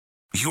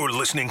You're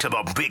listening to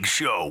The Big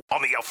Show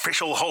on the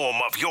official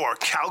home of your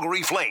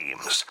Calgary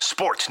Flames.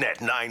 Sportsnet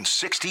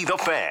 960 The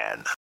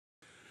Fan.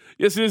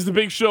 Yes, it is The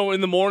Big Show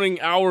in the morning,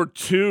 hour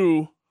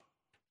 2.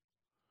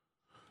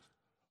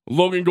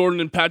 Logan Gordon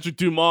and Patrick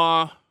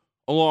Dumas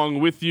along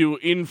with you,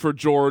 in for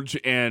George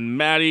and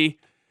Maddie.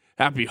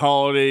 Happy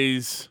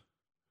holidays.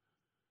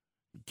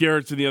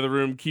 Garrett's in the other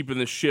room keeping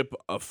the ship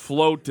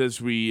afloat as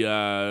we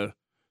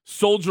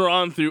soldier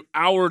on through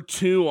hour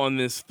 2 on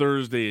this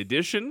Thursday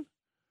edition.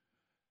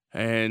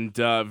 And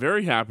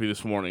very happy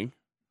this morning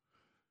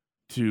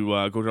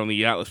to go down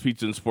the Atlas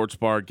Pizza and Sports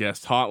Bar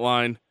guest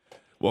hotline.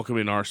 Welcome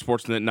in our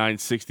Sportsnet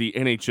 960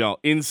 NHL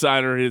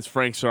insider. It is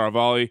Frank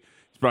Saravalli.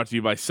 It's brought to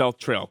you by South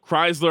Trail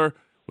Chrysler.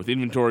 With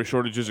inventory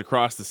shortages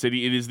across the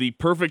city, it is the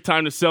perfect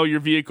time to sell your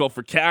vehicle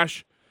for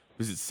cash.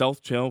 Visit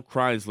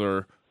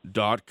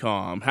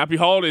southtrailchrysler.com. Happy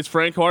holidays,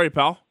 Frank. How are you,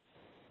 pal?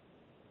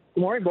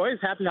 Good morning, boys.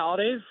 Happy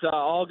holidays.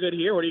 All good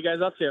here. What are you guys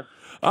up to?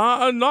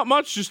 Not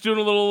much. Just doing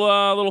a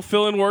little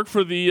fill-in work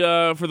for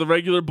the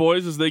regular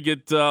boys as they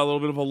get a little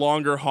bit of a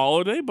longer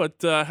holiday.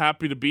 But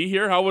happy to be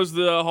here. How was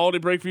the holiday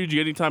break for you? Did you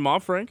get any time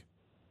off, Frank?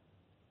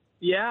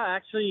 Yeah,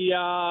 actually,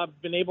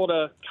 been able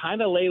to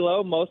kind of lay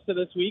low most of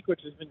this week,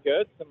 which has been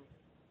good. Some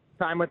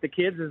time with the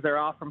kids as they're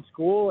off from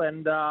school,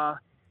 and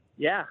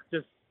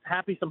just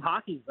happy some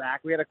hockey's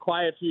back. We had a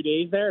quiet few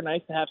days there.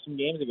 Nice to have some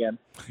games again.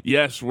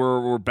 Yes,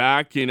 we're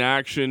back in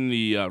action.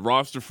 The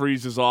roster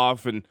freeze is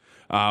off, and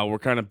we're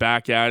kind of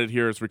back at it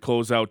here as we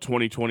close out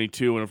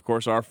 2022. And, of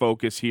course, our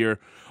focus here,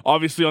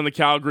 obviously, on the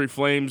Calgary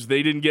Flames.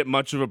 They didn't get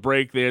much of a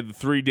break. They had the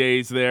 3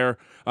 days there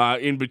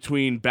in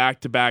between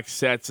back-to-back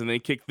sets, and they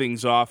kicked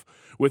things off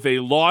with a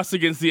loss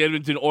against the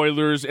Edmonton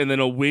Oilers and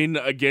then a win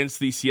against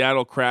the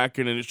Seattle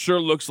Kraken. And it sure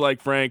looks like,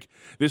 Frank,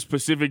 this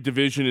Pacific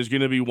Division is going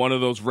to be one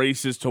of those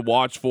races to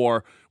watch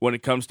for when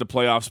it comes to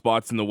playoff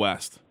spots in the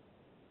West.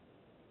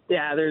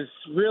 Yeah, there's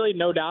really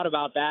no doubt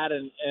about that.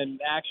 And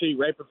actually,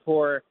 right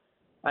before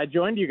I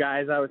joined you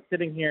guys, I was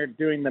sitting here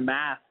doing the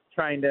math,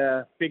 trying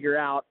to figure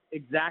out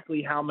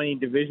exactly how many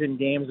division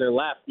games are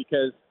left,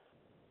 because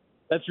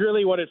that's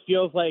really what it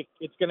feels like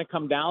it's going to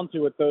come down to,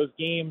 with those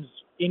games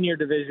in your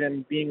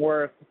division being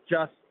worth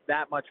just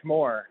that much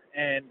more.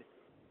 And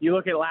you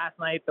look at last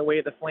night, the way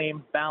the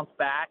Flames bounced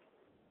back,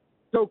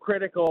 so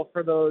critical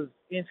for those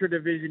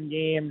intra-division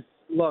games.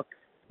 Look,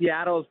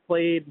 Seattle's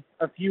played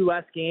a few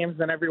less games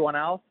than everyone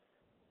else,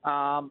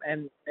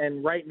 and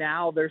right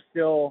now they're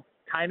still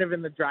kind of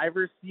in the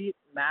driver's seat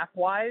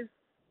math-wise.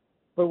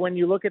 But when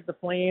you look at the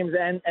Flames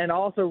and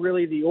also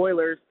really the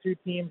Oilers, two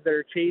teams that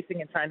are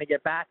chasing and trying to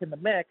get back in the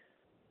mix,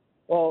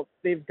 well,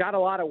 they've got a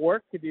lot of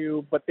work to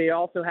do, but they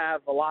also have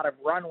a lot of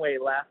runway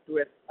left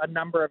with a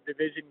number of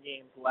division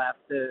games left.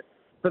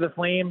 For the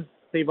Flames,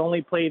 they've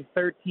only played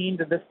 13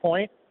 to this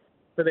point,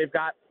 so they've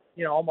got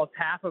almost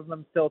half of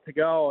them still to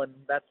go, and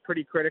that's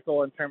pretty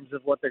critical in terms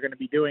of what they're going to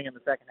be doing in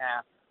the second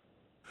half.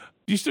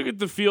 Do you still get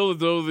the feel that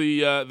though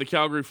the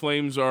Calgary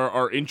Flames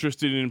are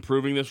interested in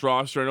improving this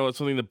roster? I know it's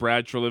something that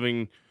Brad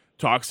Treliving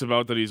talks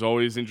about, that he's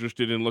always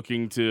interested in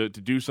looking to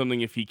do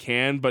something if he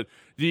can. But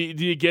do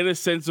you get a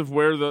sense of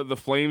where the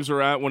Flames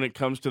are at when it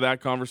comes to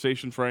that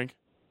conversation, Frank?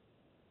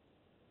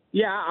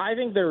 Yeah, I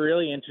think they're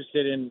really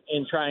interested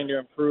in trying to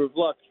improve.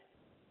 Look,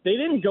 they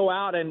didn't go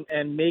out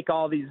and make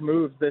all these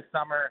moves this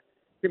summer,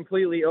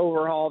 completely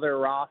overhaul their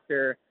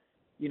roster,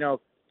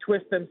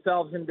 twist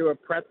themselves into a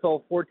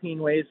pretzel 14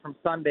 ways from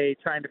Sunday,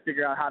 trying to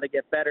figure out how to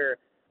get better,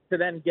 to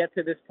then get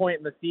to this point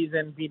in the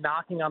season, be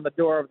knocking on the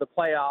door of the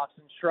playoffs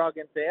and shrug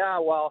and say,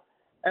 well,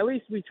 at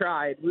least we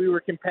tried. We were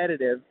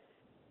competitive.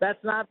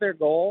 That's not their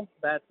goal.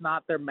 That's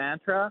not their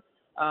mantra.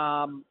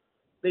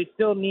 They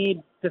still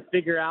need to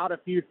figure out a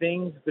few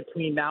things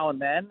between now and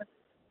then.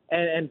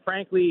 And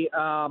frankly,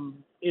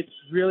 it's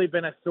really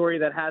been a story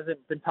that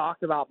hasn't been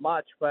talked about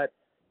much, but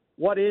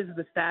what is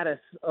the status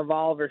of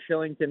Oliver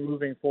Kylington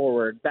moving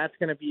forward? That's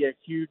going to be a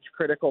huge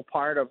critical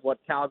part of what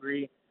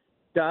Calgary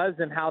does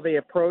and how they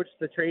approach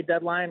the trade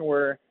deadline.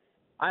 We're,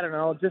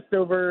 just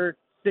over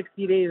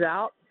 60 days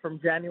out from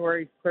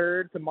January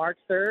 3rd to March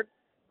 3rd.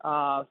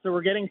 So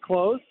we're getting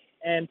close.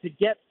 And to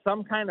get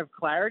some kind of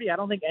clarity, I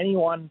don't think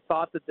anyone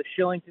thought that the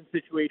Kylington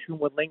situation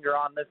would linger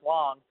on this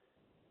long.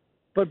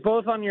 But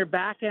both on your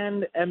back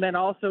end and then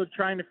also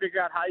trying to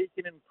figure out how you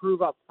can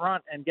improve up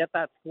front and get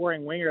that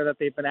scoring winger that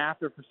they've been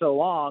after for so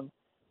long,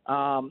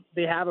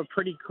 they have a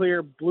pretty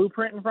clear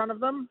blueprint in front of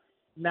them.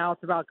 Now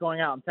it's about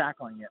going out and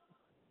tackling it.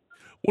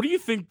 What do you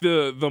think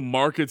the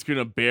market's going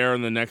to bear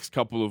in the next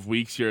couple of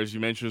weeks here, as you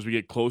mentioned, as we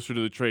get closer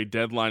to the trade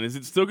deadline? Is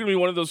it still going to be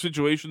one of those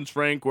situations,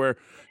 Frank, where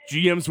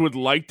GMs would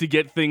like to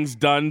get things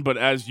done, but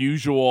as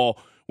usual,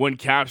 when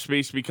cap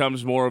space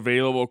becomes more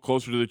available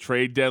closer to the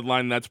trade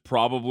deadline, that's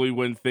probably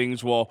when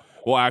things will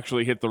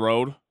actually hit the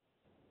road?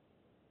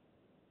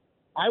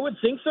 I would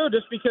think so,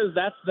 just because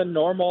that's the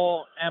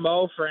normal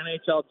MO for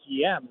NHL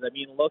GMs. I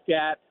mean, look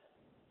at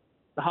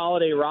the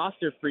holiday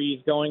roster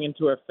freeze going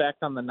into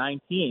effect on the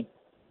 19th.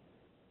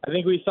 I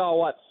think we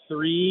saw,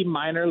 3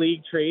 minor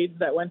league trades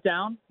that went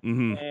down?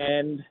 Mm-hmm.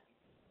 And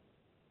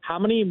how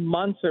many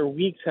months or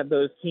weeks had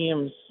those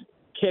teams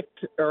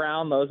kicked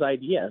around those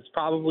ideas,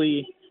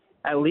 probably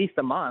at least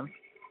a month.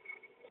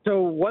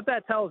 So what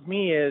that tells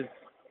me is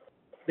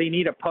they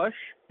need a push.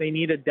 They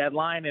need a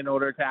deadline in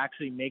order to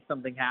actually make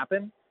something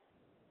happen.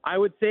 I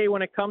would say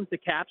when it comes to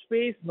cap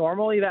space,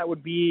 normally that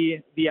would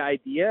be the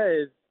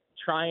idea, is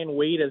try and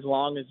wait as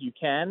long as you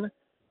can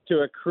to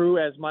accrue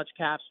as much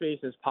cap space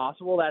as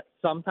possible. That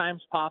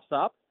sometimes pops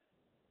up.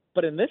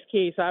 But in this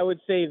case, I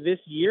would say this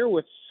year,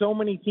 with so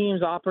many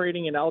teams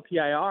operating in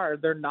LTIR,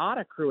 they're not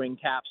accruing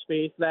cap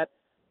space. That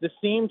the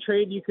same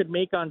trade you could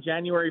make on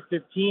January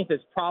 15th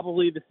is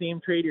probably the same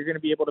trade you're going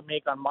to be able to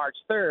make on March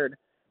 3rd.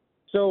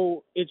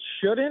 So it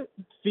shouldn't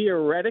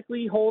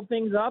theoretically hold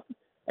things up,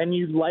 and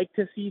you'd like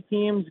to see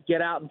teams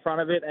get out in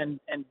front of it and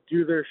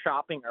do their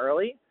shopping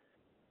early.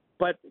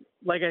 But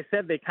like I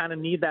said, they kind of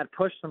need that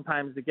push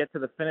sometimes to get to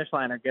the finish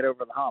line or get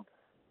over the hump.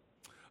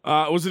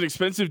 It was an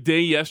expensive day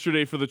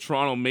yesterday for the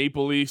Toronto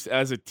Maple Leafs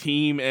as a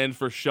team, and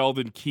for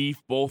Sheldon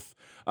Keefe, both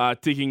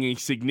taking a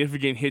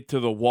significant hit to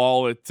the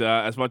wallet,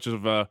 as much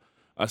of a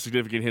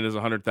significant hit as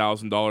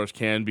 $100,000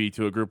 can be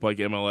to a group like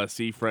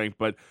MLSE, Frank.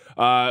 But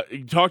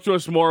talk to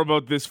us more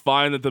about this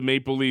fine that the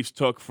Maple Leafs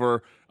took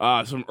for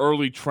some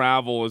early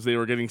travel as they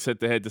were getting set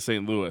to head to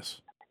St.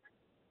 Louis.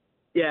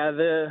 Yeah,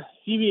 the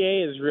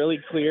CBA is really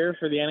clear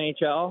for the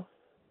NHL.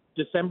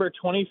 December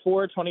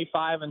 24,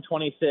 25, and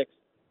 26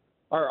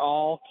 are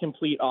all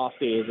complete off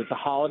days. It's a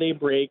holiday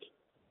break.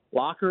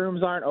 Locker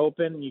rooms aren't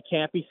open. You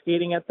can't be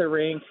skating at the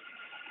rink.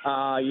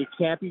 You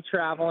can't be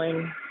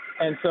traveling.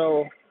 And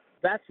so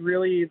that's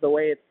really the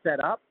way it's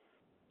set up.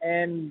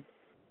 And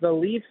the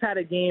Leafs had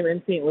a game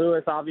in St.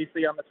 Louis,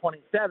 obviously, on the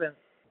 27th.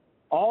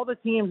 All the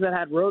teams that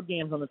had road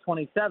games on the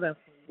 27th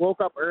woke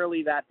up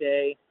early that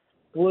day,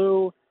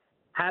 flew,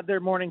 had their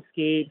morning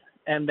skate,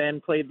 and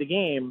then played the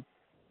game.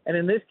 And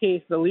in this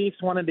case, the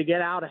Leafs wanted to get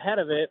out ahead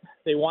of it.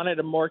 They wanted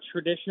a more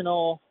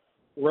traditional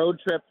road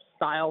trip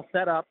style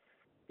setup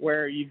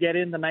where you get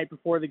in the night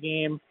before the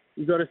game,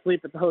 you go to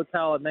sleep at the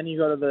hotel, and then you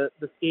go to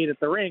the skate at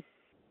the rink.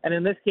 And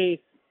in this case,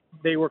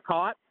 they were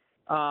caught.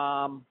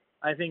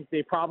 I think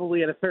they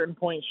probably at a certain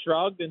point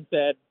shrugged and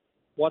said,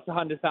 "What's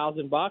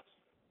 $100,000?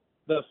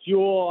 The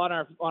fuel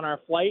on our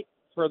flight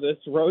for this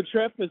road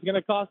trip is going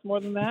to cost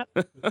more than that.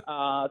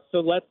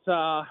 So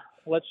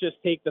let's just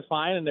take the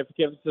fine, and if it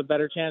gives us a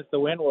better chance to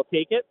win, we'll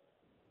take it."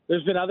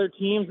 There's been other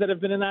teams that have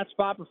been in that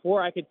spot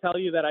before. I could tell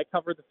you that I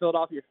covered the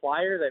Philadelphia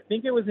Flyers. I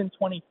think it was in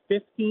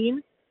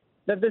 2015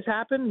 that this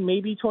happened,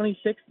 maybe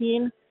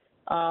 2016.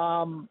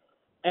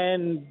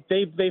 And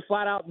they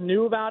flat out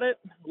knew about it,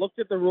 looked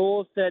at the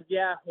rules, said,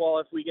 yeah, well,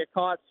 if we get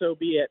caught, so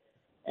be it.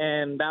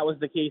 And that was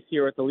the case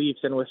here with the Leafs.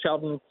 And with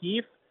Sheldon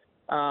Keefe,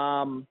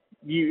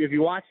 if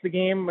you watch the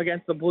game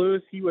against the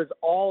Blues, he was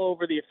all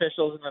over the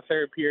officials in the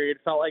third period.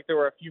 Felt like there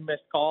were a few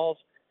missed calls.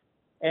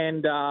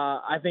 And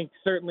I think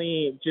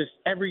certainly just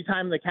every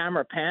time the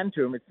camera panned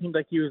to him, it seemed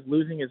like he was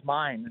losing his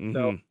mind. And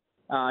so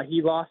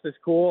he lost his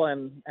cool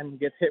and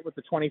gets hit with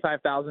the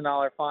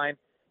 $25,000 fine.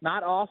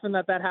 Not often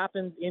that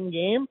happens in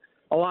game.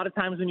 A lot of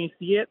times when you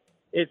see it,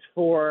 it's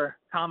for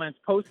comments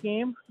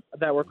post-game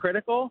that were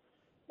critical.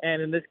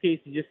 And in this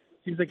case, he just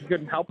seems like he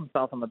couldn't help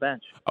himself on the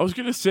bench. I was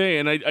going to say,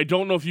 and I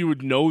don't know if you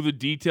would know the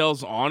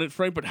details on it,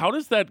 Frank, but how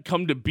does that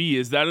come to be?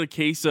 Is that a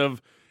case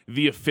of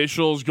the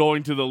officials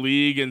going to the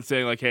league and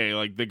saying, like, hey,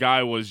 like, the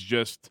guy was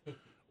just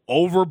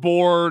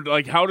overboard?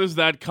 Like, how does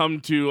that come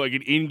to, like,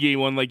 an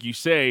in-game one, like you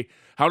say?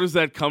 How does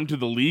that come to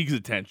the league's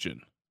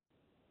attention?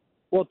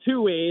 Well,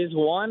 two ways.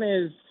 One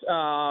is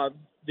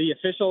the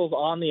officials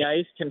on the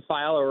ice can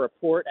file a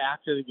report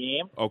after the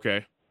game.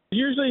 Okay.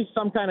 Usually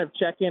some kind of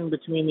check-in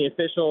between the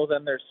officials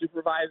and their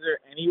supervisor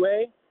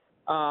anyway.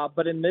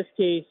 But in this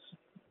case,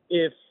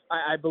 if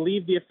I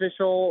believe the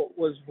official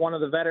was one of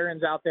the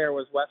veterans out there,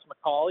 was Wes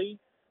McCauley.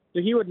 So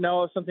he would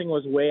know if something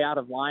was way out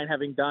of line,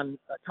 having done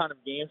a ton of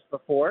games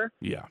before.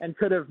 Yeah. And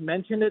could have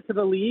mentioned it to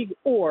the league,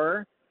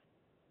 or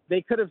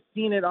they could have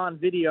seen it on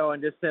video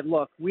and just said,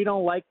 look, we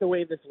don't like the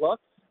way this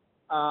looks.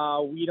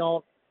 We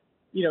don't,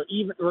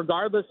 even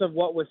regardless of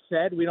what was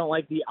said, we don't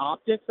like the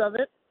optics of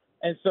it.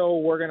 And so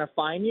we're going to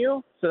fine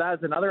you. So that is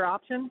another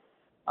option.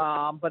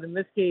 But in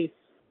this case,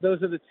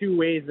 those are the two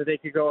ways that they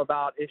could go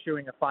about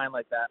issuing a fine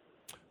like that.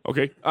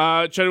 Okay.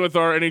 Chatting with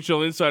our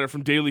NHL insider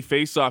from Daily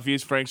Faceoff. He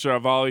is Frank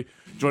Saravalli,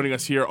 joining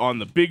us here on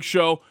The Big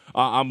Show.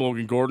 I'm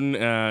Logan Gordon,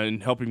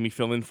 and helping me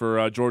fill in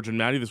for George and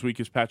Maddie this week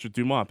is Patrick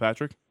Dumas.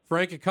 Patrick?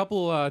 Frank, a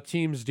couple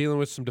teams dealing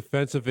with some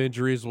defensive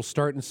injuries. We'll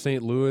start in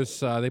St. Louis.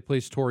 They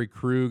placed Torrey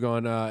Krug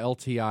on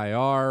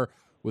LTIR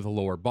with a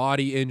lower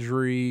body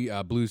injury.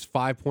 Blues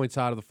 5 points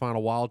out of the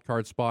final wild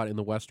card spot in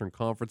the Western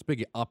Conference.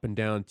 Big up and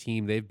down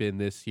team they've been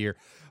this year.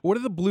 What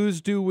do the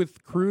Blues do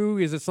with Krug?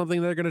 Is it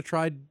something they're going to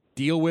try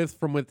deal with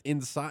from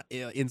inside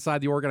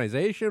the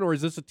organization, or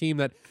is this a team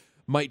that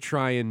might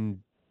try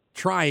and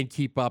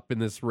keep up in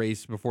this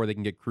race before they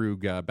can get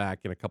Krug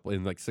back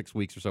in like 6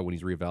 weeks or so when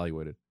he's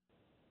reevaluated?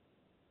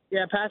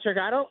 Yeah, Patrick,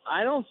 I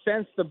don't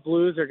sense the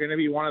Blues are going to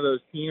be one of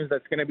those teams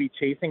that's going to be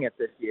chasing it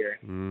this year.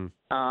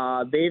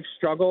 They've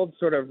struggled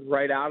sort of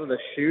right out of the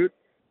chute.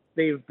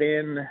 They've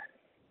been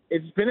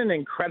it's been an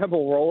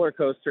incredible roller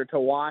coaster to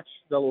watch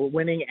the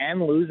winning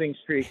and losing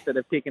streaks that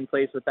have taken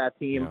place with that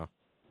team. Yeah.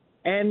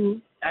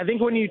 And I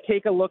think when you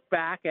take a look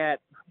back at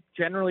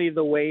generally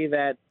the way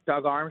that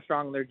Doug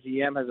Armstrong, their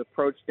GM, has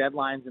approached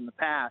deadlines in the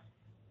past,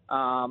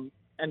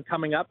 and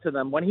coming up to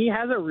them, when he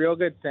has a real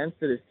good sense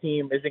that his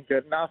team isn't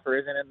good enough or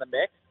isn't in the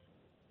mix,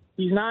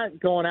 he's not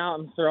going out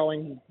and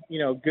throwing,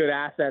 good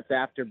assets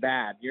after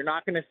bad. You're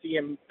not going to see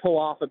him pull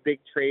off a big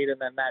trade and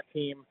then that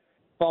team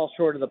fall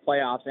short of the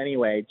playoffs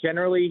anyway.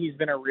 Generally, he's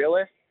been a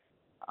realist,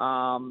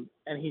 and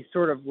he's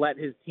sort of let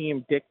his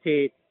team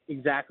dictate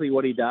exactly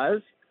what he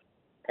does.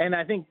 And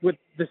I think with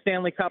the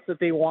Stanley Cup that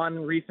they won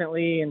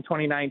recently in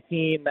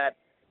 2019, that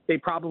they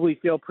probably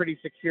feel pretty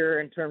secure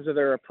in terms of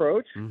their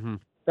approach. Mm-hmm.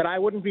 That I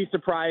wouldn't be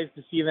surprised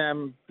to see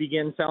them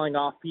begin selling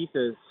off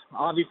pieces.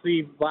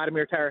 Obviously,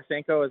 Vladimir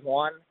Tarasenko is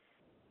one,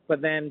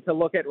 but then to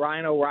look at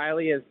Ryan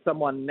O'Reilly as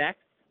someone next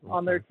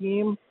on their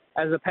team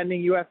as a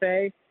pending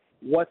UFA,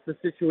 what's the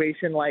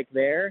situation like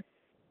there?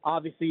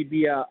 Obviously,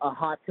 be a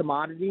hot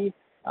commodity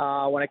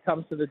when it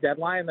comes to the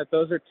deadline. That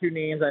those are two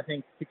names I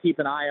think to keep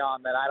an eye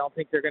on. That I don't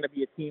think they're going to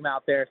be a team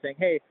out there saying,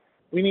 "Hey,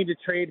 we need to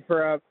trade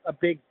for a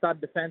big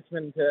stud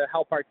defenseman to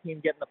help our team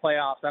get in the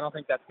playoffs." I don't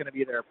think that's going to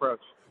be their approach.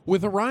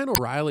 With Ryan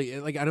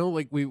O'Reilly, I know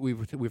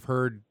we've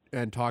heard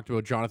and talked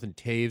about Jonathan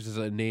Toews as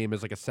a name,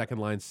 as like a second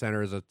line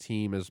center, as a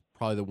team, as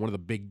probably one of the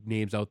big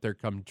names out there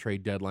come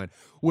trade deadline.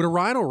 Would a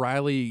Ryan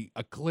O'Reilly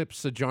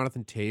eclipse a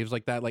Jonathan Toews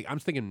like that? Like, I'm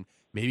thinking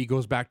maybe he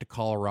goes back to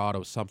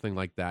Colorado, something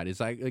like that. Is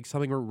that like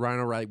something where Ryan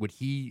O'Reilly, would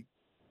he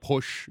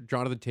push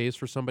Jonathan Toews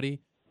for somebody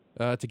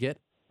to get?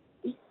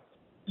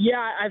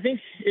 Yeah, I think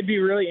it'd be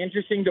really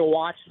interesting to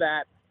watch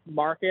that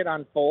market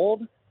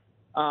unfold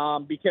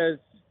because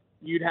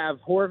you'd have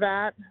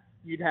Horvat,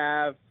 you'd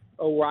have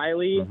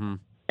O'Reilly,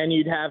 and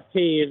you'd have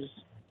Toews.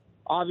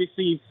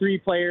 Obviously, three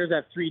players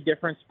at three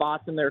different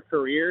spots in their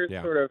careers.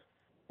 Yeah. Sort of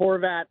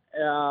Horvat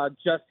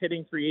just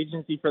hitting free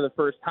agency for the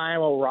first time,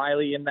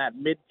 O'Reilly in that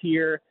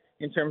mid-tier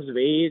in terms of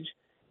age,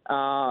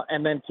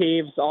 and then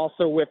Toews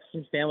also with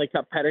some Stanley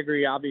Cup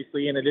pedigree,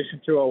 obviously, in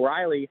addition to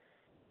O'Reilly.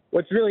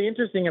 What's really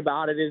interesting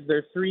about it is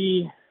they're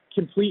three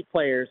complete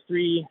players,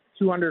 three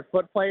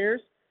 200-foot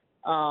players.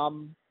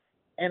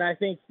 And I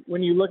think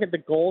when you look at the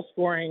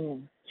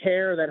goal-scoring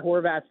tear that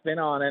Horvat's been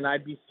on, and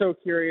I'd be so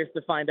curious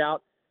to find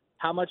out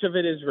how much of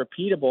it is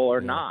repeatable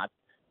or not.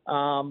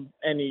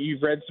 And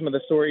you've read some of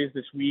the stories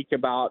this week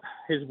about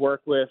his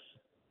work with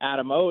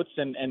Adam Oates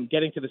and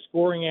getting to the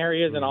scoring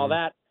areas and all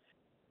that.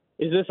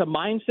 Is this a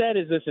mindset?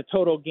 Is this a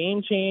total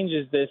game change?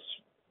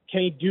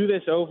 Can he do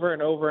this over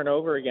and over and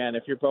over again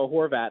if you're Bo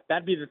Horvat?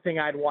 That'd be the thing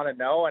I'd want to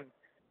know, and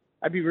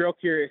I'd be real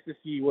curious to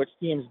see which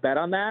teams bet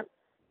on that.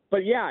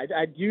 But, yeah,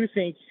 I do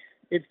think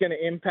it's going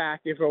to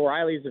impact, if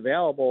O'Reilly's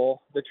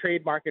available, the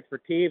trade market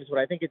for Toews. What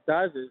I think it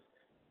does is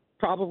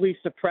probably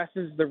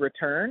suppresses the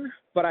return.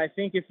 But I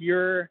think if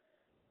you're,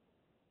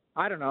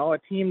 I don't know, a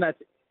team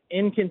that's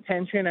in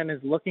contention and is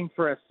looking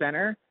for a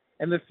center,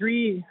 and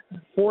the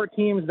 3-4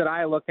 teams that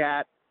I look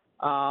at,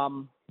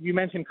 you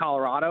mentioned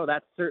Colorado.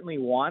 That's certainly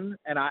one,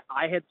 and I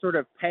had sort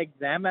of pegged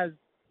them as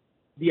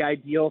the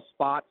ideal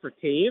spot for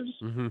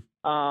Toews.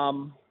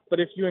 But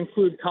if you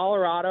include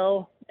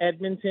Colorado,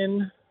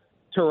 Edmonton,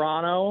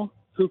 Toronto,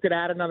 who could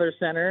add another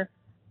center,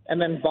 and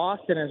then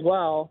Boston as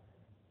well,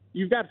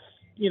 you've got,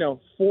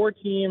 4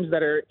 teams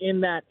that are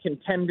in that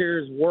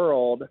contenders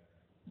world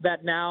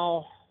that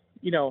now,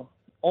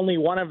 only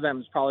one of them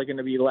is probably going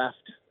to be left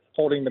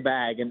holding the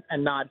bag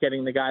and not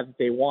getting the guy that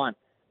they want.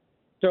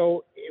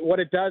 So what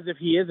it does if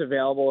he is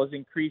available is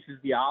increases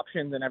the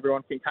options, and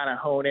everyone can kind of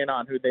hone in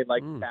on who they'd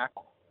like to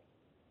tackle.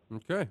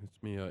 Okay, it's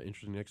going to be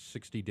interesting next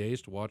 60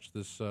 days to watch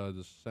this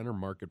center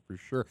market for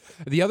sure.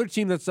 The other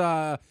team that's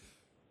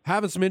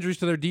having some injuries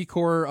to their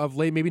decor of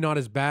late, maybe not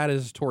as bad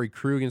as Torrey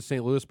Krug in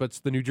St. Louis, but it's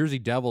the New Jersey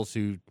Devils,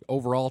 who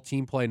overall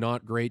team play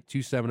not great,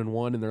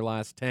 2-7-1 in their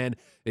last 10.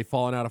 They've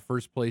fallen out of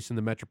first place in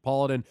the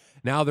Metropolitan.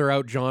 Now they're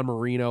out John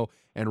Marino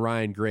and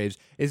Ryan Graves.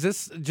 Is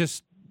this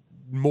just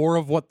more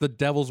of what the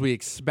Devils we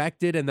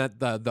expected, and that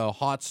the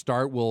hot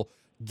start will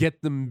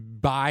get them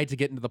by to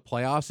get into the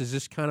playoffs? Is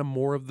this kind of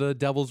more of the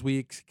Devils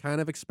we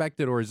kind of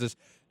expected, or is this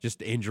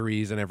just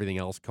injuries and everything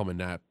else coming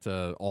at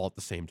all at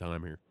the same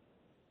time here?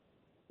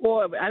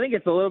 Well, I think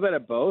it's a little bit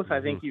of both.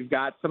 I think you've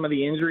got some of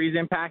the injuries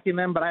impacting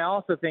them, but I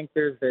also think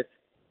there's this,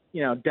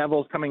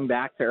 Devils coming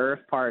back to earth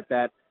part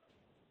that,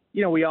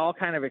 we all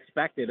kind of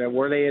expected.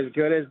 Were they as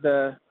good as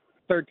the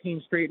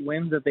 13 straight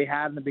wins that they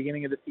had in the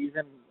beginning of the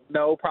season?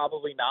 No,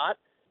 probably not.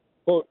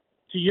 But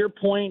to your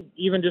point,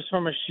 even just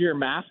from a sheer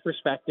math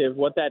perspective,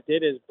 what that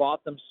did is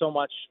bought them so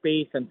much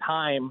space and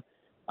time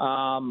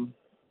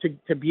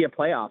to be a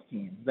playoff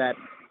team that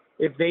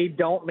if they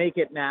don't make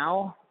it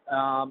now,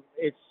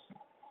 it's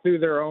through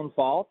their own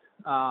fault.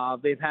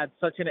 They've had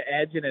such an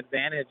edge and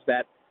advantage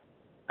that,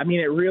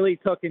 it really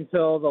took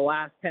until the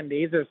last 10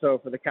 days or so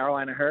for the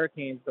Carolina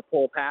Hurricanes to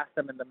pull past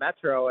them in the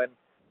Metro. And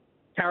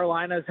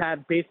Carolina's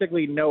had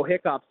basically no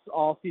hiccups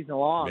all season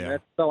long. Yeah.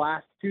 That's the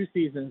last 2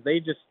 seasons.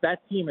 That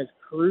team is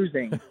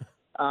cruising.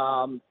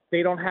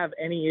 They don't have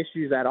any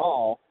issues at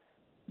all.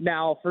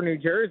 Now for New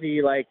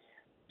Jersey, like,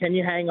 can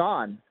you hang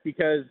on?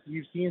 Because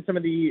you've seen some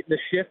of the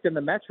shift in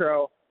the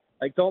Metro.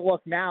 Like, don't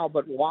look now,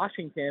 but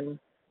Washington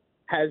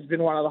has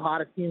been one of the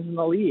hottest teams in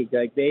the league.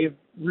 Like, they've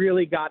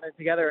really gotten it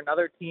together.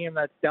 Another team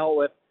that's dealt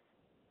with,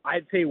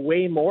 I'd say,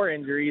 way more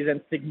injuries and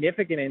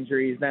significant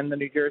injuries than the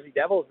New Jersey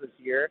Devils this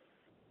year.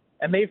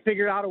 And they've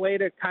figured out a way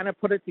to kind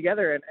of put it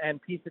together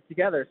and piece it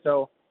together.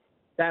 So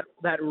that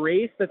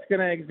race that's going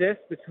to exist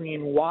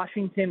between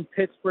Washington,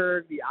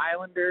 Pittsburgh, the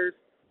Islanders,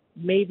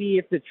 maybe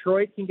if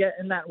Detroit can get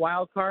in that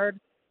wild card,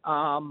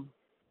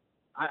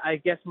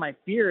 I guess my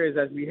fear is,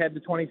 as we head to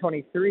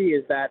 2023,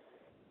 is that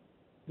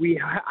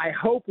I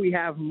hope we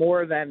have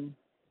more than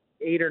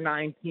 8 or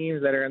 9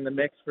 teams that are in the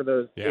mix for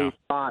those 8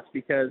 spots,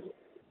 because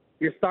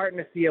you're starting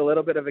to see a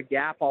little bit of a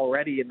gap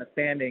already in the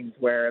standings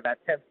where that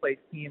 10th place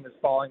team is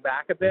falling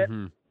back a bit.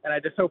 Mm-hmm. And I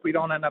just hope we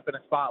don't end up in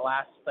a spot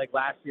last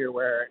year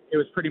where it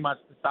was pretty much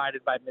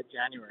decided by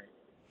mid-January.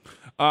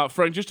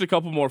 Frank, just a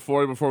couple more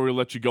for you before we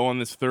let you go on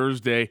this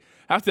Thursday.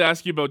 I have to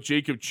ask you about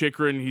Jakob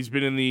Chychrun. He's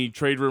been in the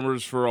trade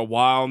rumors for a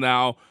while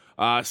now.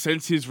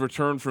 Since his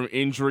return from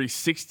injury,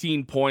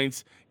 16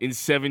 points in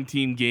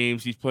 17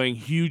 games. He's playing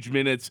huge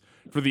minutes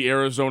for the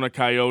Arizona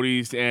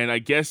Coyotes. And I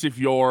guess if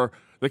you're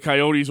the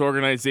Coyotes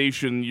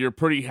organization, you're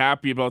pretty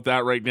happy about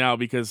that right now,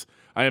 because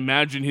I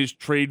imagine his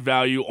trade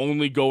value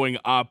only going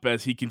up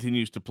as he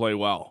continues to play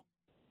well.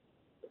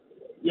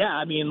 Yeah,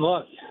 I mean,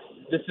 look,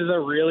 this is a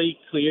really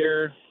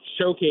clear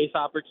showcase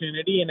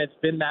opportunity, and it's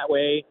been that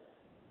way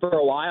for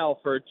a while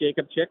for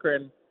Jakob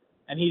Chychrun,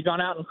 and he's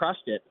gone out and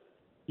crushed it.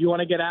 You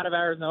want to get out of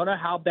Arizona?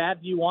 How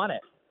bad do you want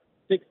it?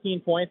 16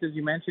 points, as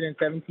you mentioned, in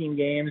 17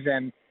 games,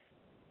 and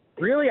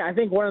really I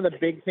think one of the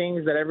big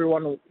things that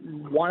everyone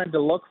wanted to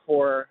look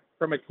for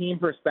from a team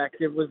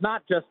perspective was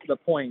not just the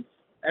points.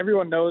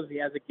 Everyone knows he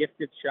has a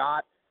gifted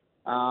shot.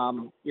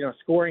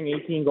 Scoring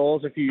 18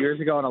 goals a few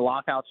years ago in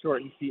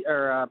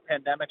a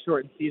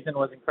pandemic-shortened season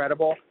was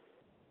incredible.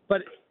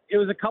 But it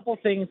was a couple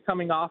things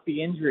coming off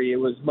the injury. It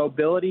was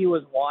mobility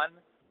was one,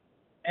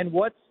 and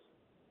what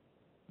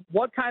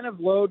kind of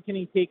load can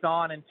he take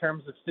on in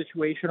terms of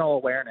situational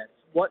awareness?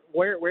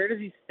 Where does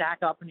he stack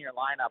up in your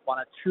lineup on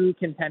a true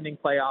contending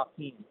playoff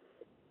team?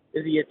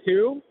 Is he a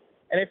 2?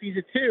 And if he's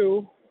a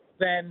 2,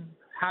 then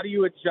how do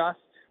you adjust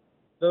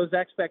those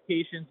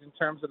expectations in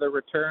terms of the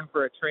return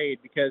for a trade?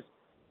 Because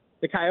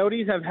the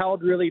Coyotes have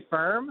held really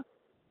firm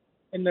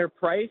in their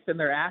price and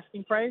their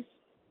asking price.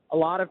 A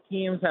lot of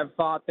teams have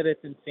thought that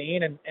it's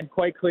insane, and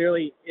quite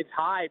clearly it's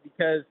high,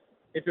 because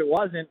if it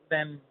wasn't,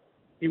 then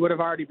he would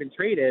have already been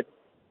traded.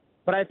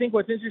 But I think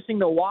what's interesting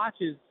to watch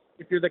is,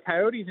 if you're the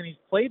Coyotes and he's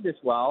played this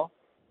well,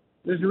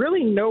 there's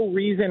really no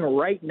reason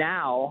right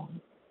now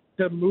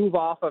to move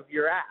off of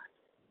your ask.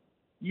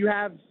 You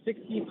have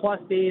 60-plus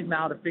days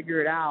now to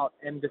figure it out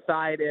and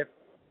decide if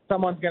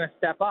someone's going to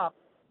step up.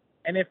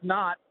 And if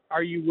not,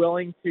 are you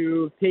willing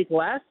to take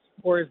less,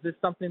 or is this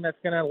something that's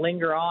going to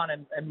linger on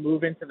and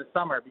move into the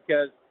summer?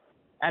 Because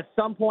at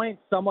some point,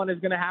 someone is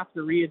going to have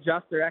to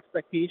readjust their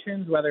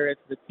expectations, whether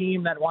it's the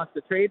team that wants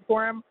to trade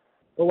for him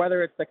or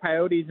whether it's the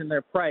Coyotes and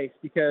their price,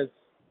 because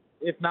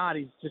if not,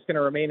 he's just going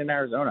to remain in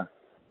Arizona.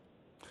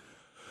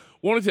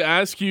 Wanted to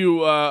ask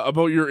you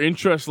about your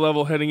interest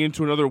level heading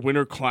into another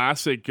Winter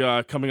Classic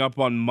coming up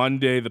on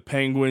Monday, the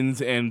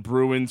Penguins and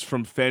Bruins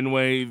from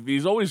Fenway.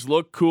 These always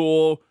look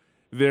cool.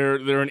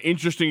 They're an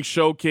interesting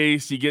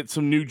showcase. You get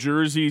some new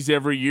jerseys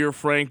every year,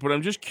 Frank, but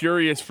I'm just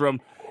curious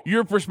from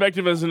your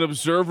perspective as an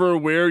observer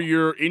where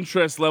your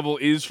interest level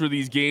is for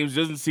these games.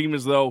 It doesn't seem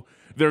as though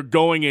they're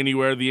going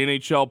anywhere. The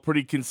NHL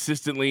pretty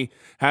consistently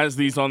has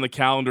these on the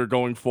calendar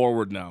going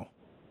forward now.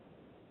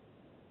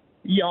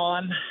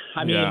 Yawn.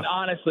 I mean,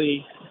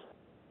 honestly,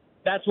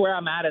 that's where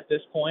I'm at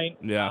this point.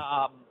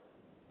 Yeah.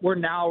 We're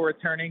now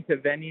returning to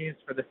venues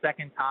for the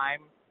second time.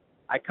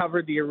 I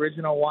covered the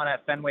original one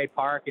at Fenway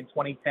Park in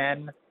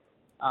 2010.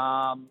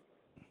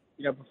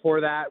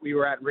 Before that, we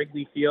were at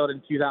Wrigley Field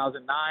in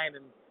 2009,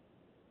 and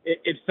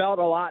it felt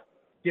a lot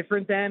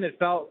different then. It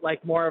felt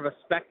like more of a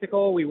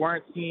spectacle. We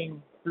weren't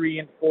seeing 3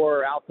 and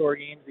 4 outdoor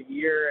games a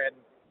year, and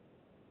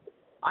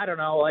I don't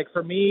know. Like,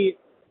 for me,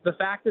 the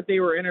fact that they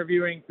were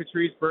interviewing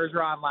Patrice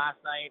Bergeron last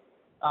night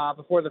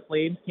before the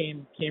Flames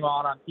came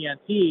on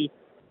TNT,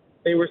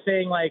 they were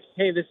saying, like,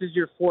 hey, this is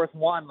your 4th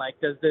one.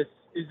 Like, does this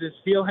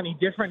feel any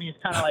different? He's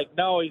kind of like,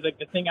 no. He's like,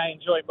 the thing I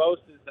enjoy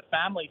most is the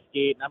family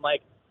skate. And I'm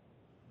like,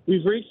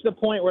 we've reached the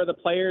point where the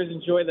players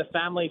enjoy the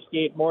family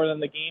skate more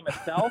than the game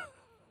itself.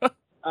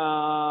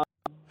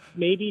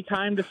 Maybe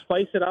time to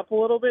spice it up a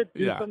little bit,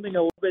 do something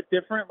a little bit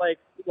different. Like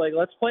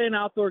let's play an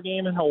outdoor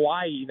game in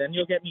Hawaii, then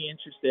you'll get me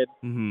interested.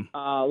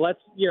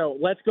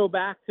 Mm-hmm. Let's go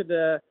back to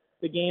the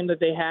game that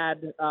they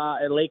had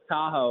at Lake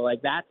Tahoe.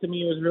 Like, that to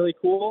me was really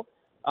cool.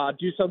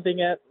 Do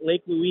something at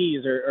Lake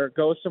Louise or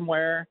go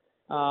somewhere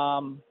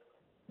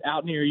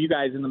out near you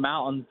guys in the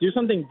mountains. Do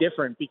something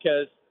different,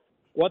 because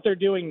what they're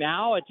doing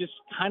now, it just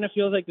kind of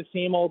feels like the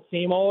same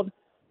old.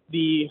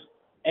 The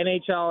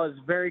NHL is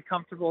very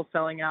comfortable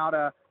selling out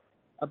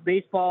a a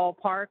baseball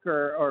park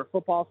or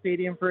football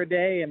stadium for a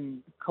day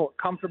and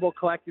comfortable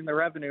collecting the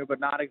revenue, but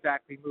not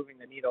exactly moving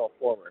the needle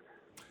forward.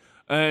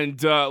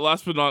 And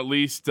last but not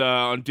least,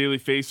 on Daily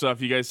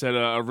Faceoff, you guys had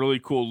a really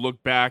cool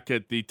look back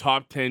at the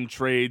top 10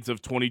 trades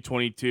of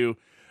 2022.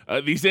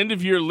 These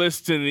end-of-year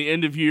lists and the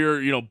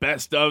end-of-year,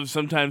 best of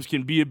sometimes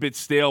can be a bit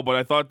stale, but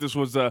I thought this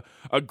was a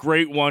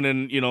great one.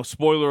 And,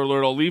 spoiler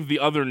alert, I'll leave the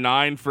other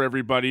 9 for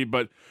everybody,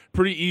 but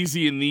pretty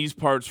easy in these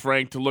parts,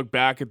 Frank, to look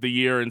back at the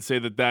year and say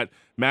that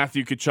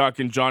Matthew Tkachuk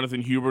and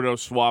Jonathan Huberdeau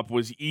swap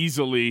was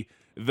easily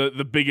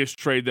the biggest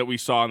trade that we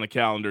saw in the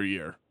calendar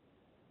year.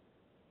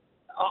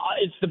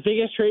 It's the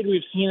biggest trade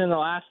we've seen in the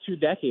last 2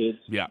 decades.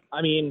 Yeah.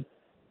 I mean,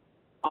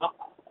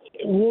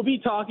 we'll be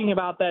talking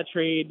about that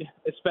trade,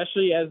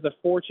 especially as the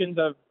fortunes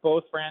of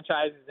both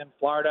franchises in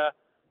Florida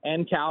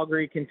and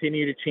Calgary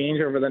continue to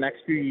change over the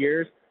next few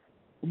years.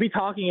 We'll be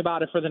talking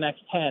about it for the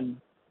next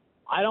 10.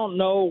 I don't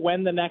know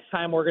when the next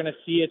time we're going to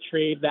see a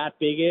trade that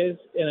big is,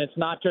 and it's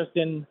not just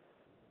in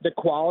the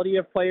quality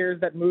of players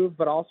that move,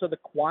 but also the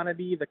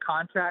quantity, the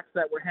contracts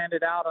that were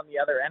handed out on the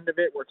other end of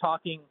it. We're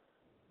talking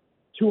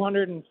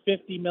 $250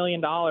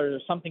 million or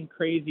something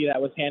crazy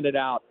that was handed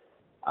out.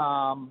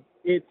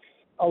 It's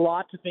a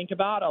lot to think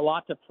about, a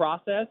lot to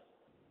process.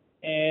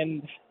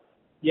 And,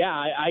 yeah,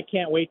 I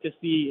can't wait to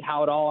see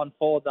how it all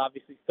unfolds,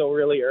 obviously still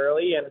really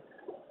early. And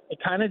it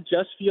kind of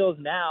just feels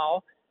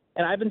now,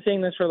 and I've been saying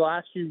this for the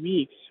last few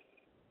weeks,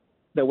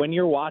 that when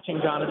you're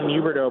watching Jonathan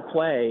Huberdeau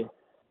play,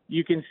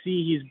 you can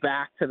see he's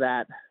back to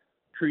that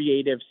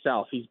creative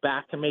self. He's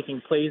back to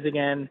making plays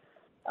again.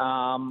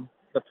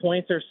 The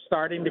points are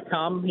starting to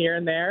come here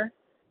and there.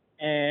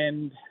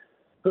 And,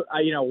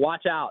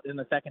 watch out in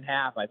the second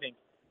half. I think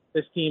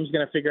this team's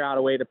going to figure out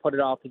a way to put it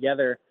all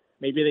together.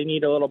 Maybe they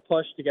need a little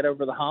push to get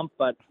over the hump,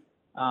 but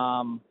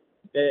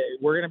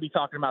we're going to be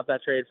talking about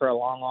that trade for a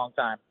long, long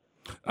time.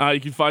 You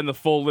can find the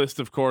full list,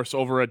 of course,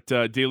 over at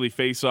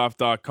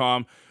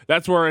dailyfaceoff.com.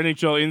 That's where our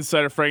NHL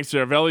insider Frank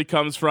Seravalli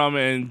comes from.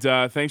 And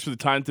thanks for the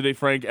time today,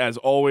 Frank, as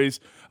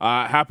always.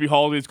 Happy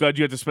holidays. Glad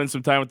you got to spend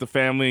some time with the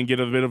family and get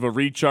a bit of a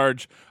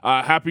recharge.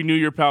 Happy New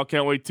Year, pal.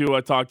 Can't wait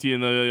to talk to you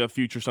in the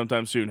future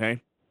sometime soon,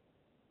 hey?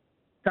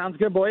 Sounds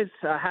good, boys.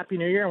 Happy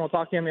New Year, and we'll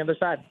talk to you on the other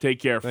side.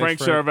 Take care.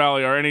 Thanks, Frank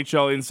Seravalli, our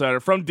NHL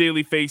insider from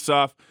Daily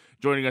Faceoff,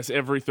 joining us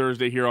every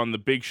Thursday here on The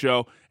Big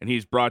Show, and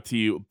he's brought to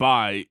you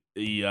by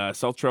the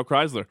South Trail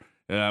Chrysler.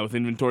 With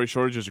inventory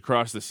shortages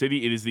across the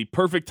city, it is the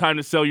perfect time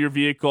to sell your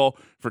vehicle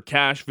for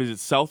cash. Visit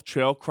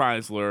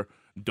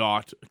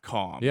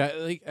southtrailchrysler.com.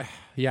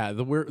 Yeah,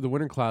 the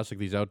Winter Classic,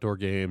 these outdoor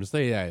games,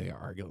 they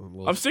are getting a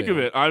little I'm sick of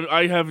it.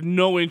 I have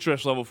no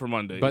interest level for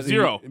Monday.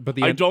 Zero.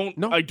 I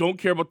don't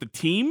care about the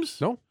teams.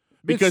 No.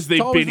 Because they've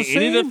been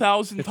in it 1,000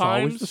 times. It's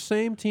always the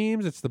same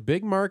teams. It's the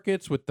big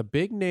markets with the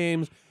big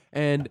names.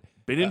 And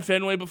been in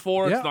Fenway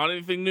before. Yeah. It's not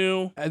anything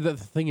new. The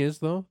thing is,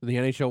 though, the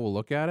NHL will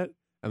look at it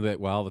and that,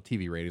 well, the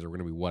TV ratings are going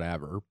to be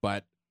whatever,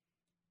 but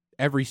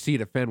every seat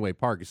at Fenway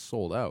Park is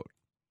sold out.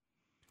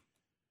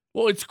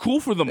 Well, it's cool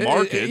for the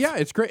market. Yeah,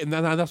 it's great. And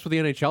that's what the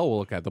NHL will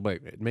look at. They'll be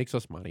like, it makes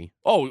us money.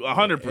 Oh,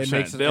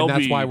 100%. And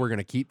that's why we're going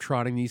to keep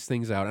trotting these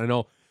things out. I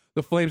know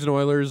the Flames and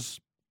Oilers,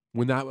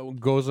 when that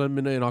goes on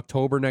in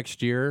October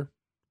next year,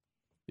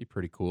 be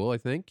pretty cool, I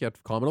think. You have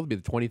to comment. It'll be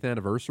the 20th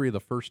anniversary of the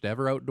first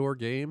ever outdoor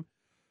game.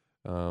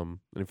 And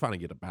finally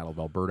get a Battle of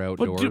Alberta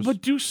outdoors.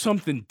 But do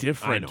something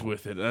different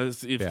with it.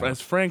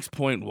 As Frank's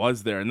point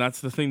was there, and that's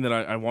the thing that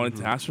I wanted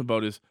to ask him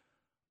about is,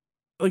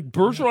 like,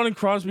 Bergeron and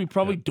Crosby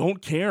probably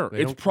don't care.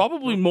 It's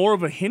probably more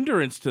of a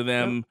hindrance to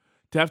them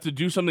to have to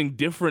do something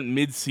different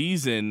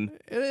mid-season.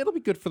 It'll be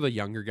good for the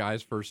younger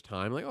guys first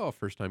time. Like,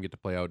 first time get to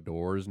play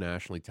outdoors,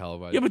 nationally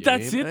televised. Yeah, but game.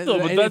 that's it, though.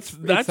 But that's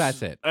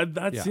it.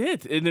 That's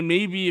it. And then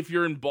maybe if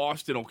you're in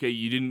Boston, okay,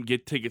 you didn't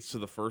get tickets to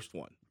the first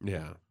one.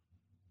 Yeah.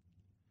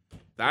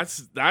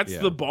 That's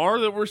the bar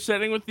that we're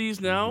setting with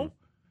these now.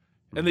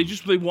 And they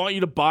want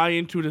you to buy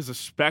into it as a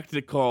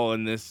spectacle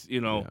and this,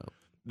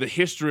 the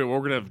history. We're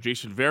going to have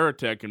Jason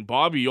Varitek and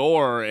Bobby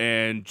Orr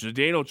and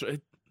Zdeno.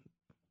 It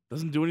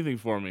doesn't do anything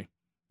for me.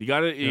 You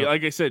got to,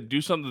 like I said, do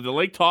something. The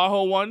Lake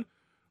Tahoe one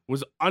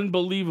was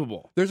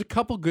unbelievable. There's a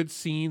couple good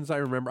scenes I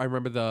remember. I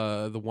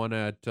remember the one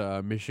at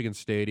Michigan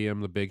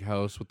Stadium, the big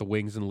house with the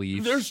wings and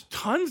leaves. There's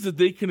tons that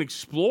they can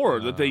explore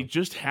that they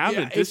just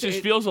haven't. This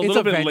just feels a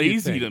little bit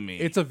lazy to me.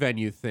 It's a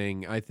venue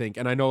thing, I think.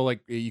 And I know, like,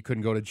 you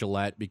couldn't go to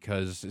Gillette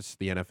because it's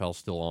the NFL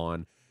still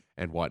on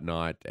and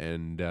whatnot.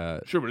 And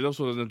sure, but it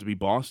also doesn't have to be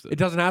Boston. It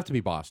doesn't have to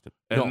be Boston.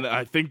 And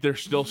I think they're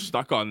still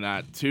stuck on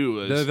that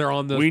too. They're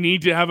on the. We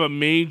need to have a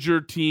major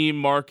team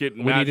market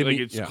match.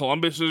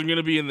 Columbus isn't going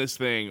to be in this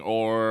thing,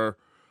 or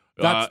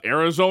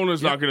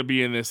Arizona's not going to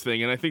be in this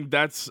thing, and I think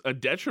that's a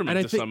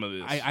detriment to some of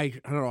this. I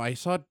don't know. I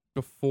saw it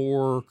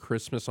before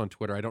Christmas on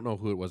Twitter. I don't know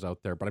who it was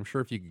out there, but I'm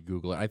sure if you could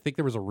Google it, I think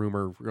there was a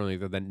rumor really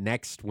that the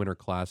next Winter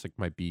Classic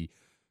might be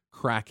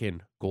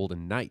Kraken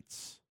Golden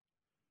Knights,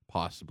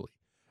 possibly.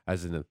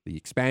 As in the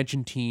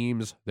expansion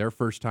teams, their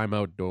first time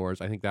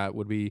outdoors. I think that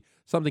would be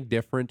something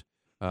different.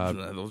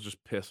 They'll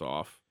just piss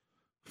off.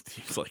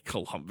 Teams like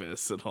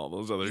Columbus and all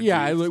those other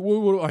Yeah, teams.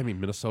 I mean,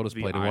 Minnesota's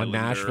The played in one,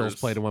 Nashville's Islanders.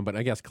 played in one, but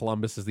I guess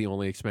Columbus is the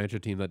only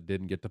expansion team that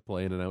didn't get to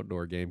play in an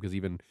outdoor game because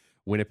even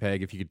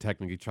Winnipeg, if you could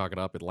technically chalk it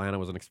up, Atlanta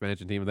was an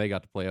expansion team and they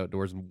got to play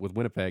outdoors, and with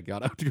Winnipeg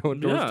got out to go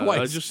outdoors Yeah,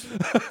 twice.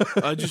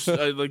 I just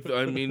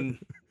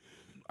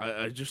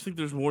think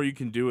there's more you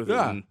can do with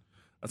Yeah. it. And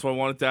that's why I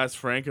wanted to ask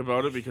Frank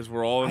about it because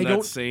we're all in I that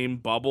don't- same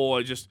bubble.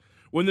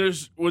 When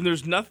there's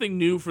nothing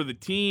new for the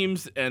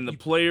teams and the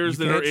players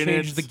you that are can't in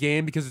change it, the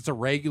game because it's a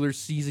regular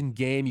season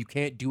game. You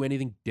can't do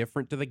anything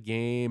different to the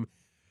game.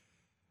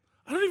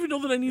 I don't even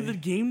know that I need the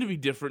game to be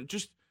different.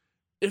 Just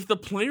if the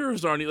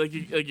players aren't like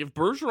if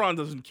Bergeron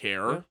doesn't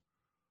care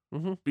Yeah.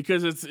 Mhm.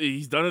 because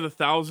he's done it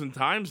 1,000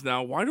 times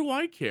now, why do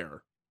I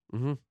care?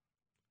 Mhm.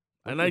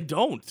 And I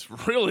don't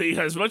really,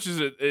 as much as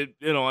it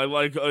I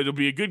like it'll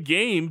be a good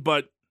game,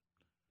 but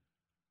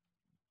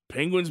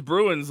Penguins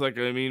Bruins,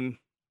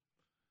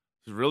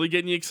 is it really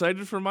getting you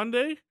excited for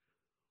Monday?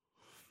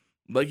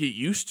 Like it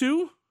used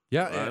to?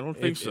 Yeah, I don't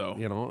think so.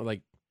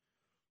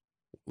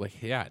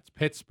 Yeah, it's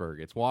Pittsburgh,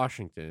 it's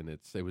Washington,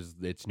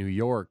 it's New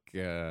York,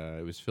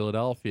 it was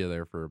Philadelphia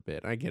there for a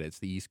bit. I get it. It's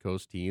the East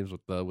Coast teams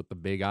with the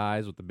big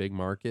eyes, with the big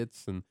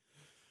markets, and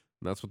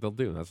that's what they'll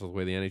do. That's the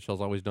way the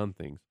NHL's always done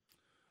things.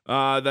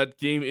 That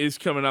game is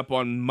coming up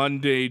on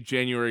Monday,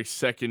 January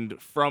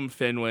 2nd from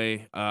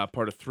Fenway,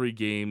 part of 3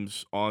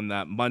 games on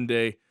that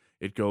Monday.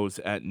 It goes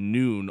at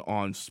noon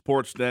on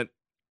Sportsnet.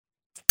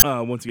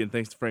 Once again,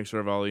 thanks to Frank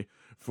Saravalli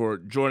for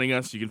joining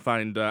us. You can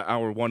find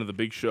Hour 1 of The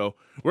Big Show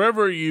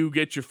wherever you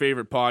get your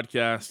favorite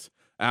podcasts,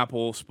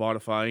 Apple,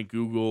 Spotify,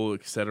 Google,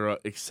 etc.,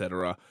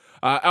 etc.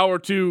 Hour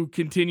 2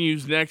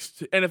 continues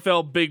next.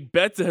 NFL Big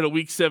Bets ahead of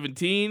Week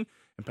 17.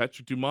 And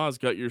Patrick Dumas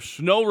got your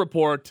snow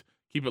report.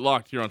 Keep it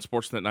locked here on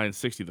Sportsnet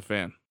 960, The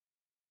Fan.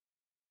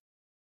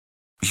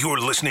 You're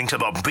listening to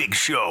The Big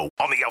Show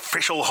on the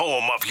official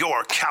home of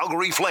your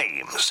Calgary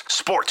Flames.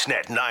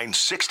 Sportsnet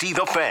 960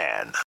 The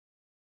Fan.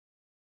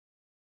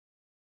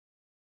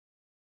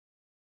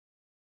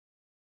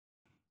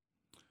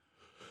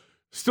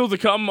 Still to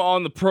come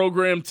on the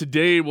program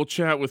today, we'll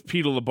chat with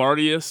Peter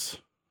Labardius,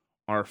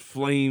 our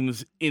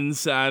Flames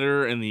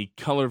insider and the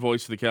color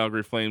voice of the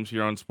Calgary Flames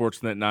here on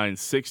Sportsnet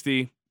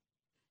 960.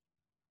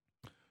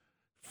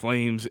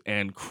 Flames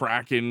and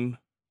Kraken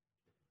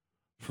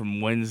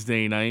from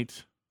Wednesday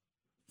night.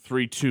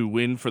 3-2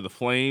 win for the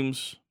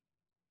Flames.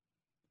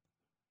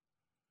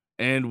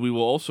 And we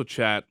will also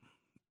chat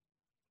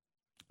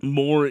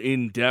more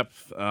in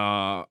depth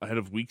ahead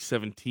of Week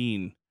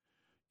 17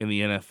 in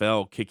the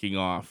NFL kicking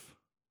off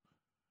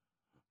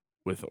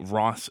with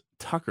Ross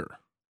Tucker.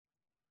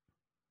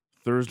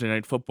 Thursday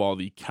Night Football,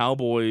 the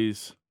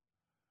Cowboys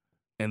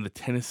and the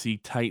Tennessee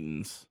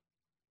Titans.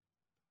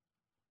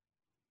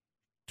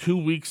 2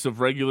 weeks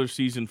of regular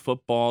season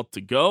football to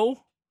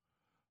go.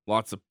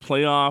 Lots of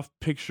playoff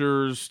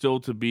pictures still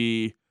to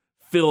be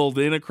filled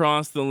in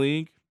across the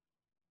league.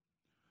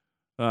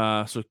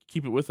 So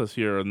keep it with us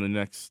here in the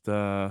next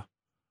 90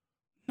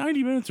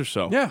 minutes or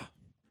so. Yeah,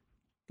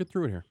 get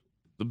through it here.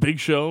 The Big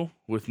Show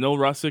with no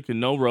Russick and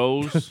no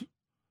Rose.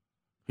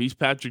 He's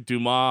Patrick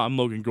Dumas. I'm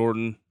Logan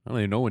Gordon. I don't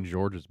even know when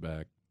George is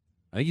back.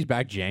 I think he's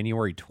back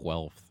January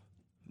 12th.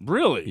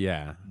 Really?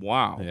 Yeah.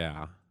 Wow.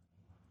 Yeah.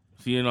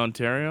 Is he in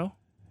Ontario?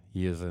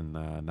 He is in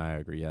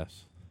Niagara,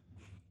 yes.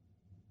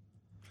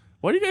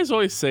 Why do you guys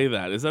always say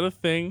that? Is that a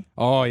thing?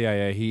 Oh,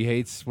 yeah. He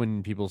hates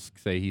when people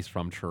say he's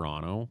from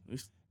Toronto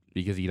He's-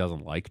 because he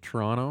doesn't like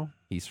Toronto.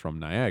 He's from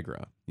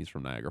Niagara. He's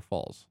from Niagara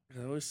Falls.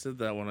 I always said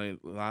that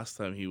last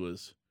time he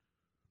was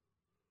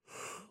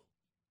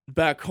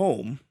back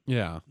home.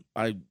 Yeah.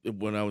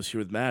 When I was here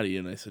with Maddie,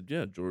 and I said,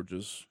 "Yeah, George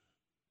is.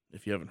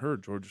 If you haven't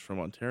heard, George is from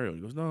Ontario."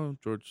 He goes, "No,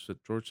 George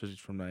says he's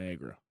from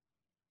Niagara."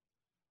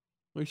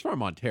 Well, he's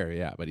from Ontario,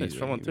 yeah, but He's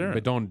from Ontario.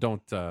 But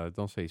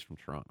don't say he's from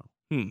Toronto.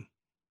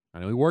 I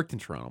know he worked in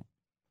Toronto.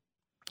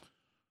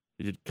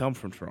 He did come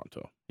from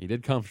Toronto. He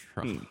did come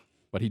from Toronto,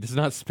 but he does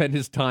not spend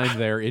his time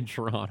there in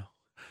Toronto.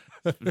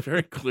 It's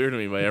very clear to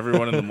me by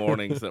everyone in the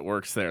mornings that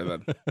works there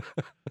that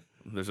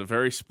there's a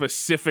very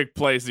specific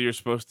place that you're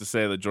supposed to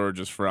say that George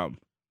is from.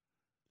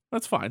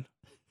 That's fine.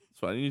 It's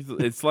fine.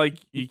 It's like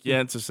you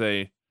can't just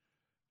say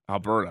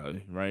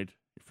Alberta, right?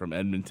 You're from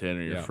Edmonton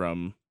or you're Yeah.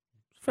 from...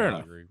 Fair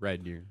enough.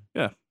 Red Deer.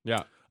 Yeah.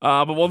 Yeah.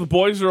 But while the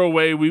boys are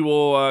away, we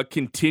will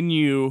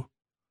continue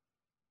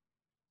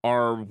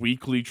our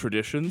weekly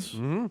traditions,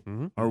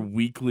 Mm-hmm. our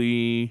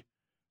weekly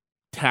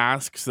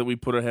tasks that we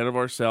put ahead of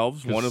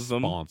ourselves. One of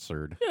them...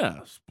 sponsored.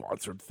 Yeah,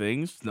 sponsored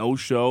things. Snow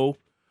show.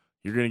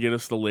 You're going to get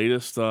us the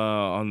latest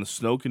on the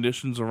snow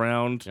conditions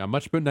around. Yeah,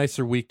 much but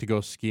nicer week to go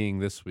skiing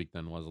this week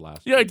than was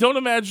last Yeah, I week. don't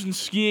imagine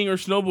skiing or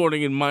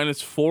snowboarding in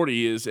minus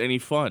 40 is any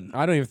fun.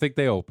 I don't even think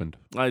they opened.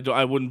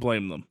 I wouldn't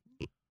blame them.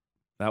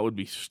 That would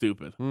be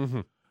stupid. Mm-hmm.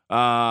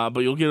 But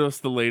you'll get us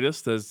the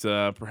latest as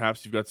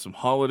perhaps you've got some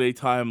holiday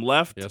time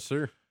left Yes,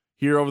 sir.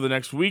 here over the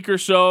next week or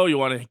so. You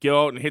want to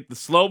go out and hit the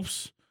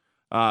slopes.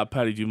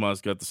 Patty Dumas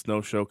got the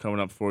snow show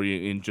coming up for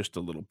you in just a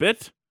little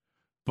bit.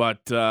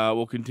 But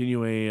we'll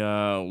continue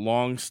a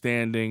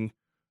long-standing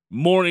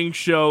morning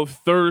show,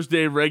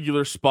 Thursday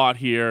regular spot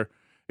here.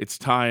 It's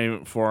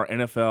time for our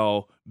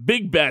NFL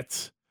Big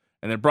Bets,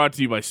 and they're brought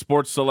to you by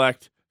Sports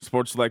Select.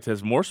 Sports Select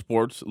has more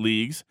sports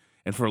leagues,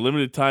 and for a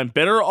limited time,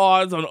 better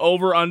odds on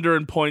over, under,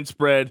 and point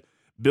spread.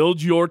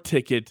 Build your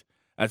ticket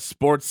at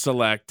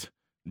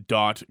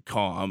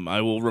sportselect.com.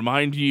 I will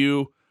remind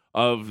you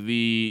of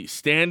the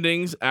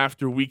standings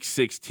after Week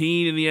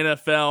 16 in the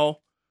NFL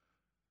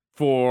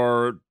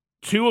for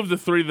 2 of the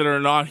 3 that are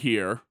not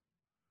here,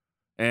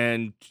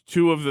 and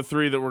 2 of the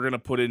 3 that we're going to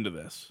put into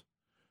this.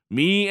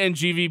 Me and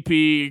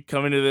GVP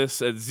come into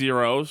this at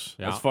zeros,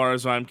 as far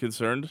as I'm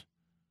concerned.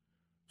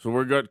 So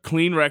we've got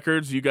clean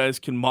records. You guys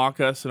can mock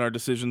us in our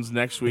decisions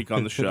next week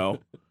on the show.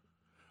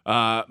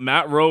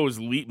 Matt Rose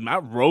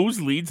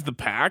leads the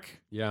pack.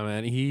 Yeah,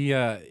 man. He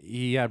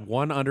had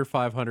one under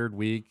 500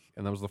 week,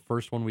 and that was the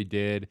first one we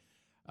did.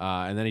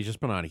 And then he's just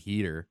been on a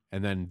heater.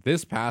 And then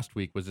this past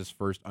week was his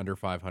first under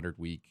 500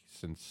 week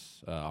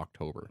since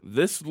October.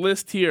 This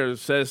list here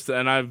says,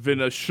 and I've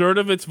been assured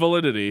of its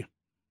validity,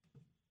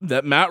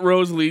 that Matt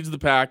Rose leads the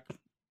pack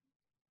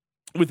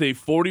with a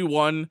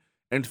 41-31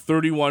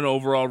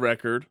 overall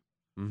record.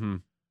 Mm-hmm.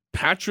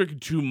 Patrick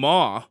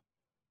Dumas,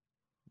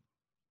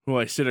 who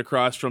I sit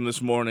across from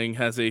this morning,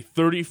 has a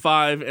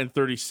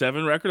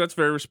 35-37 record. That's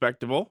very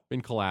respectable.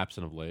 Been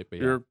collapsing of late, but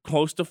yeah. You're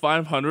close to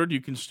 500. You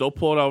can still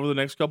pull it over the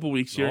next couple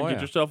weeks here and get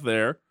yeah. yourself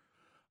there.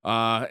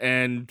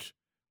 And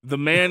the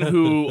man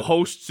who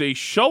hosts a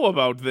show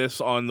about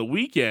this on the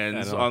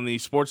weekends on the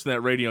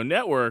Sportsnet Radio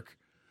Network,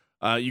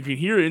 you can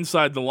hear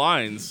Inside the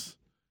Lines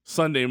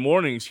Sunday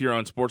mornings here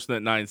on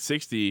Sportsnet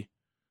 960.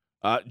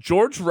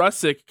 George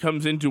Russick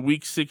comes into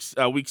week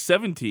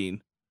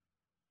 17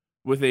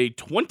 with a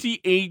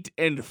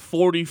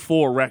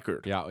 28-44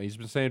 record. Yeah, he's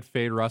been saying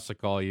fade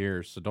Russick all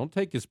year, so don't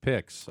take his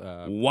picks.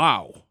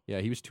 Wow.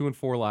 Yeah, he was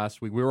 2-4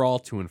 last week. We were all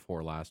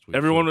 2-4 last week.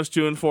 Everyone was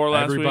 2-4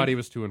 last week? Everybody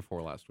was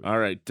 2-4 last week. All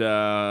right.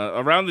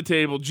 Around the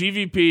table,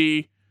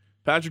 GVP,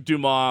 Patrick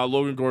Dumas,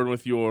 Logan Gordon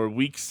with your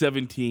Week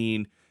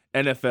 17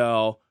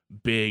 NFL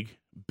Big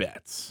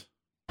Bets.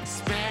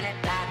 Spread it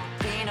like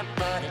peanut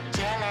butter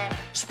jelly.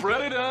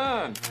 Spread it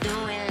on. Do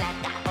it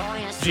like I owe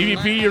you some GVP,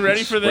 money. you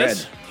ready for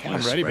this?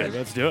 I'm ready, baby.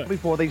 Let's do it.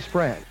 Before they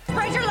spread.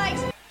 Spread your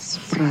legs.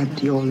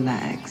 Spread your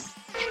legs.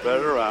 Spread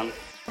it around.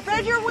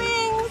 Spread your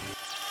wings.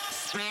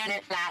 Spread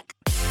it like.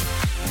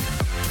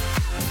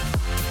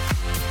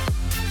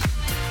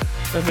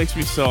 That makes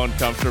me so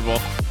uncomfortable.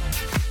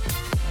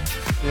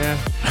 Yeah.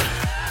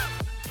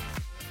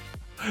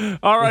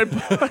 All right,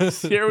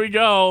 boys, here we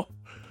go.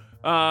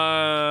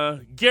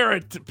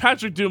 Garrett,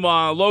 Patrick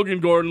Dumas, Logan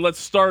Gordon.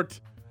 Let's start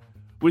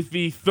with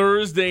the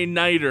Thursday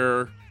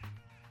nighter.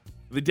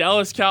 The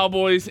Dallas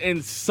Cowboys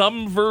and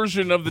some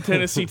version of the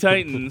Tennessee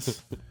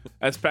Titans.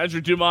 As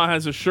Patrick Dumas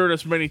has assured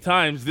us many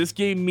times, this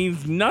game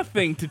means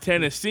nothing to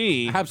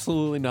Tennessee.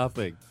 Absolutely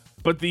nothing.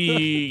 But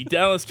the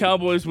Dallas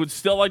Cowboys would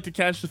still like to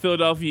catch the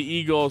Philadelphia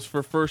Eagles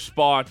for first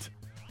spot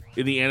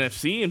in the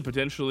NFC and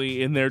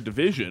potentially in their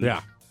division.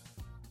 Yeah.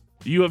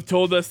 You have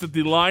told us that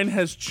the line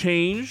has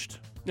changed.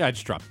 Yeah, I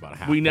just dropped about a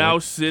half. We now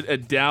sit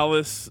at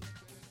Dallas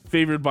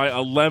favored by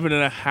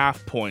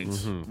 11.5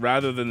 points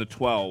rather than the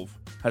 12.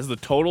 Has the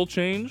total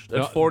changed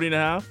at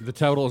 40.5? The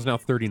total is now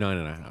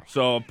 39.5.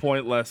 So a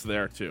point less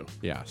there, too.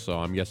 Yeah, so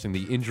I'm guessing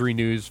the injury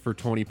news for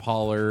Tony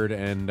Pollard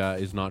and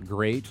is not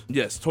great.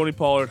 Yes, Tony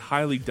Pollard,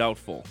 highly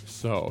doubtful.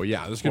 So,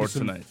 yeah, there's going to be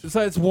tonight.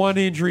 It's one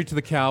injury to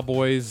the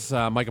Cowboys.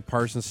 Micah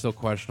Parsons still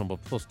questionable.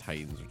 Those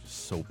Titans are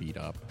just so beat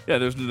up. Yeah,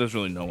 there's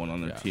really no one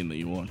on their team that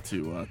you want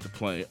to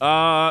play.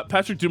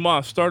 Patrick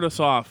Dumas, start us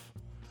off.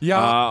 Yeah,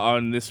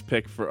 on this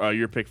pick for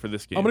your pick for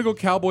this game. I'm gonna go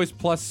Cowboys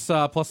plus the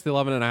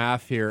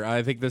 11.5 here.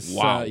 I think this.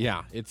 Wow.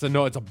 It's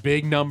a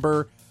big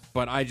number,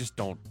 but I just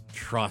don't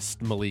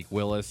trust Malik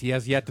Willis. He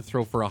has yet to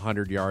throw for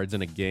 100 yards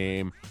in a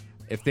game.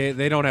 If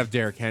they don't have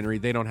Derrick Henry,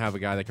 they don't have a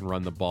guy that can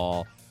run the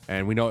ball.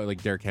 And we know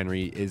like Derrick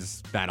Henry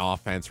is that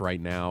offense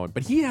right now,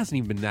 but he hasn't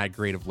even been that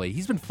great of late.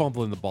 He's been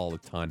fumbling the ball a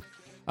ton.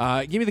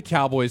 Give me the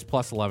Cowboys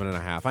plus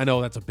 11.5. I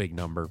know that's a big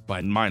number,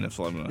 but minus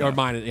 11.5. Or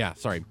minus, yeah,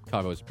 sorry,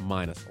 Cowboys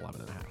minus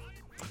 11.5.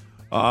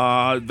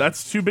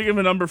 That's too big of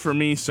a number for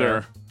me,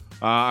 sir.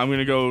 I'm going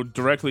to go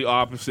directly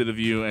opposite of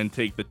you and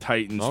take the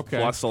Titans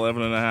plus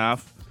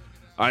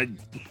 11.5.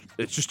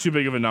 It's just too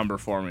big of a number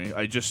for me.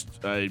 I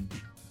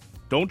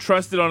don't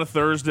trust it on a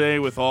Thursday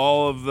with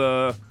all of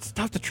the... It's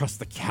tough to trust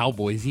the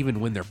Cowboys even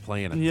when they're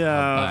playing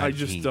a I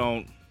just team.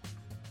 don't.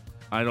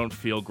 I don't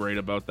feel great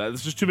about that.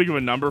 It's just too big of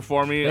a number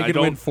for me. They could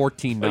win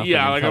 14-0.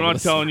 Yeah, like I'm not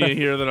telling you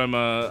here that I'm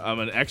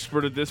an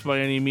expert at this by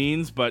any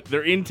means, but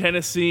they're in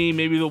Tennessee.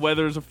 Maybe the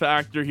weather is a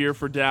factor here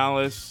for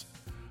Dallas.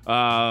 They're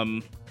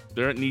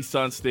at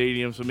Nissan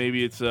Stadium, so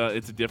maybe it's a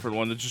different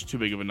one. It's just too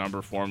big of a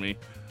number for me.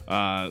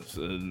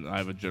 So I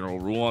have a general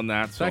rule on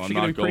that, so it's actually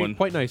I'm not going to be going.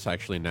 quite nice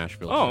actually in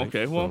Nashville. Oh,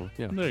 today. okay. Well,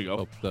 so, yeah. there you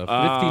go.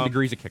 15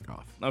 degrees at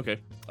kickoff. Okay.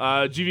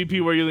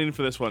 GVP, where are you leaning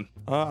for this one?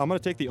 I'm going to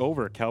take the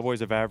over.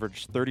 Cowboys have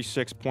averaged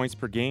 36 points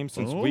per game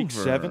since week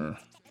 7.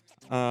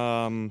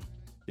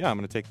 Yeah, Yeah, I'm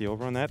going to take the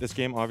over on that. This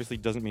game obviously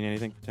doesn't mean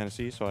anything for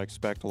Tennessee, so I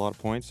expect a lot of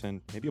points and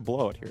maybe a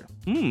blowout here.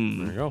 There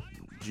you go.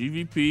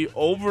 GVP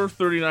over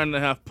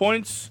 39.5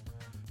 points.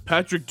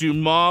 Patrick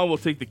Dumas will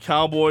take the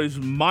Cowboys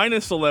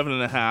minus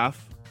 11.5,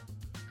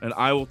 and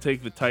I will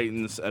take the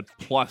Titans at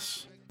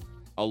plus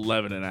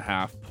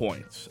 11.5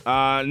 points.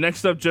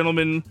 Next up,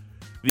 gentlemen,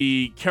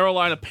 the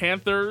Carolina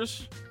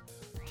Panthers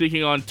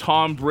taking on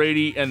Tom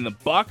Brady and the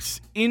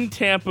Bucks in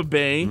Tampa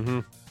Bay.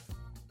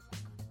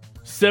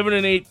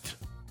 7-8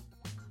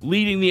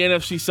 leading the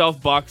NFC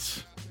South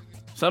Bucks.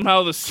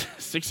 Somehow the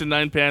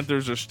 6-9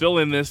 Panthers are still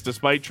in this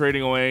despite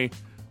trading away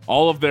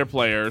all of their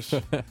players.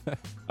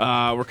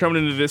 We're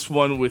coming into this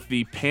one with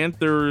the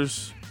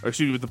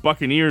with the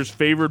Buccaneers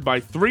favored by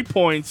 3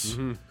 points.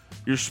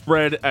 Your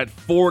spread at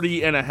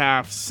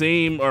 40.5,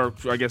 same, or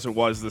I guess it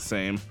was the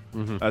same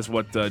as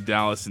what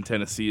Dallas and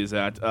Tennessee is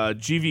at.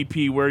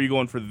 GVP, where are you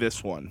going for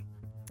this one?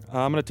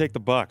 I'm going to take the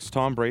Bucks.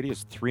 Tom Brady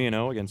is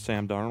 3-0 against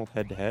Sam Darnold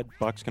head-to-head.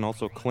 Bucks can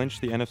also clinch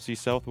the NFC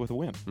South with a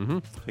win.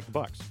 Take the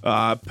Bucks.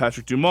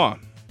 Patrick Dumas.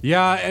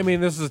 Yeah, I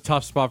mean, this is a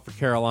tough spot for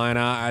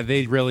Carolina.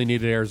 They really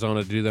needed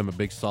Arizona to do them a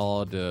big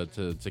solid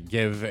to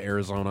give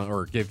Arizona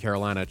or give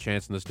Carolina a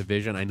chance in this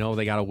division. I know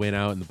they got to win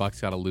out, and the Bucks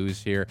got to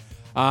lose here.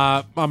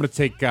 I'm gonna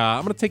take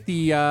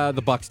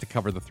the Bucks to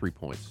cover the 3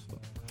 points.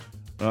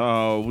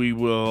 We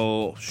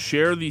will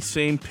share the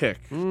same pick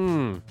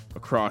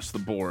across the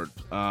board.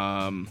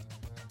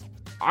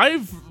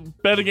 I've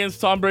bet against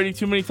Tom Brady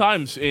too many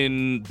times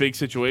in big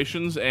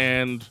situations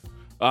and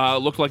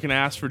looked like an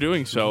ass for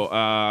doing so.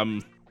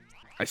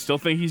 I still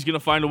think he's going to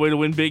find a way to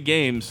win big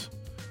games,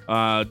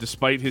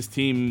 despite his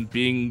team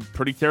being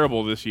pretty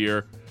terrible this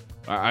year.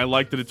 I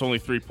like that it's only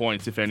 3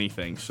 points, if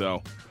anything.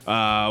 So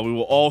we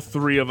will all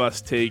three of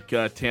us take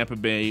Tampa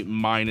Bay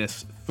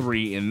minus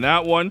 3 in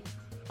that one.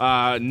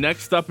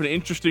 Next up, an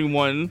interesting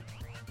one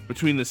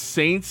between the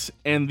Saints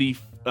and the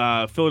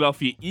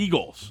Philadelphia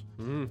Eagles.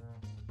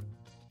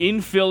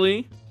 In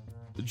Philly,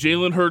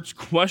 Jalen Hurts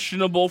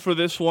questionable for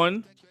this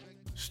one.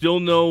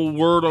 Still no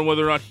word on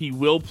whether or not he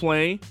will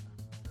play.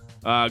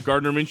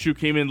 Gardner Minshew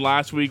came in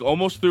last week,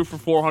 almost threw for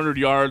 400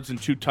 yards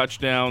and 2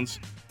 touchdowns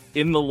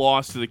in the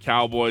loss to the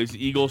Cowboys.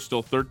 The Eagles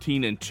still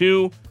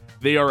 13-2.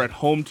 They are at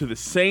home to the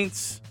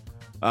Saints.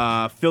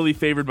 Philly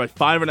favored by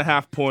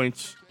 5.5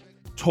 points.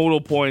 Total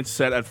points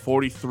set at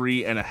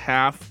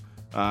 43.5.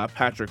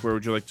 Patrick, where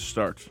would you like to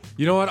start?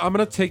 You know what? I'm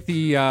gonna take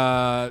the.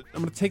 Oh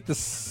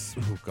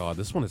God,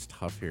 this one is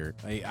tough here.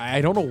 I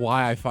don't know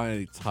why I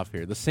find it tough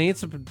here. The Saints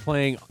have been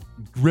playing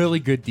really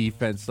good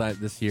defense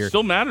this year.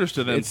 Still matters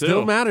to them. It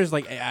still matters.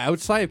 Like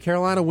outside of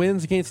Carolina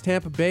wins against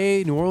Tampa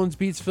Bay, New Orleans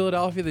beats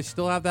Philadelphia. They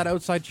still have that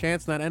outside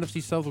chance, and that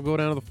NFC South will go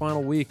down to the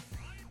final week.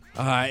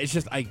 It's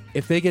just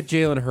if they get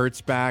Jalen Hurts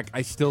back,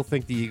 I still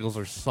think the Eagles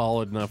are a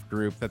solid enough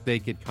group that they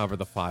could cover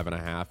the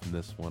 5.5 in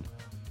this one.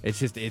 I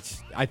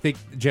think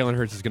Jalen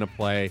Hurts is going to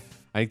play.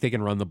 I think they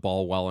can run the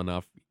ball well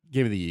enough.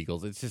 Give me the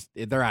Eagles.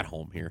 They're at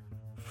home here.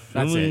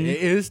 That's it.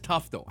 It is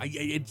tough, though.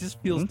 It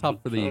just feels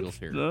tough for the Eagles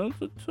here.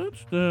 That's a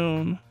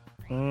touchdown.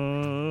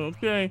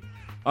 Okay.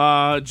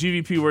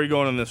 GVP, where are you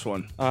going on this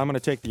one? I'm going to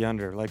take the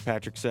under. Like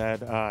Patrick said,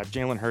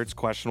 Jalen Hurts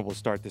questionable to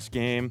start this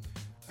game.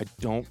 I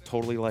don't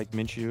totally like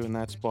Minshew in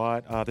that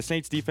spot. The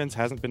Saints defense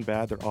hasn't been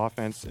bad. Their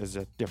offense is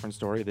a different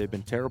story. They've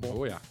been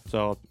terrible. Oh, yeah.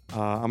 So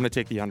I'm going to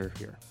take the under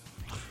here.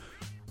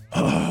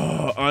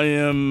 I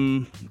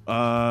am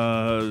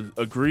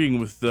agreeing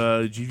with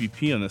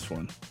GVP on this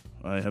one.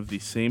 I have the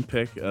same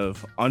pick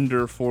of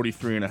under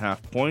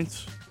 43.5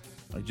 points.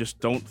 I just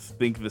don't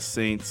think the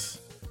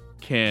Saints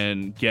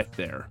can get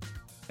there.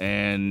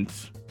 And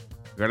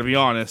I gotta be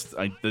honest,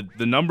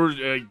 the numbers.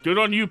 Good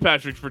on you,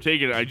 Patrick, for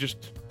taking it.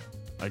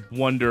 I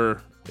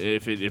wonder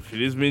if it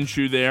is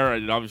Minshew there.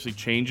 It obviously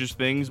changes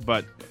things,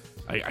 but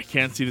I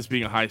can't see this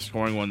being a high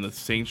scoring one. The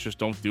Saints just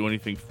don't do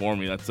anything for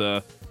me. That's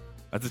a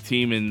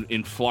team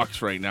in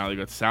flux right now. They've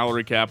got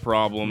salary cap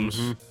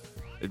problems.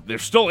 They're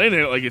still in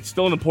it. Like, it's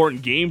still an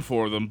important game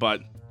for them,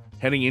 but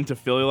heading into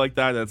Philly like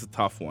that, that's a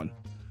tough one.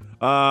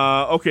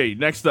 Okay,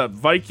 next up,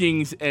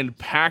 Vikings and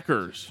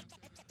Packers.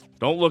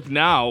 Don't look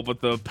now,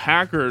 but the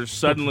Packers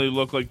suddenly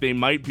look like they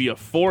might be a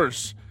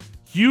force.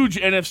 Huge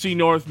NFC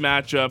North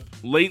matchup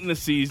late in the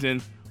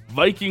season.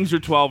 Vikings are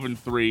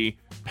 12-3.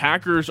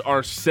 Packers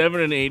are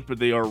 7-8, but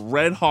they are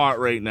red hot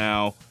right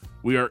now.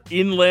 We are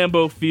in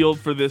Lambeau Field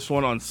for this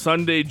one on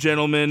Sunday,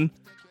 gentlemen.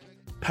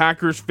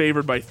 Packers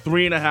favored by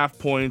 3.5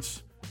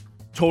 points.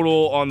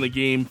 Total on the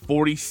game,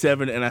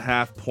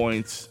 47.5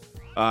 points.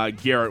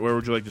 Garrett, where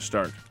would you like to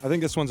start? I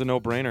think this one's a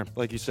no-brainer.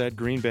 Like you said,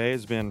 Green Bay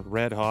has been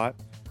red hot.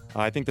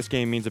 I think this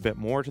game means a bit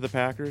more to the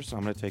Packers.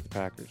 I'm going to take the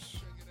Packers.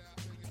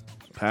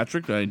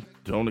 Patrick, I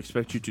don't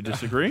expect you to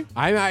disagree.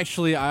 I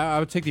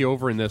would take the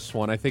over in this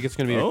one. I think it's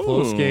going to be a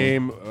close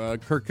game.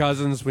 Kirk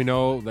Cousins, we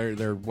know they're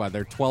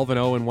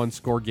 12-0 in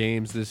one-score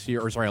games this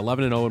year,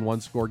 11-0 in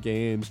one-score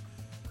games.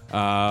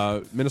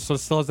 Minnesota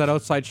still has that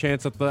outside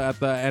chance at the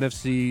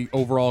NFC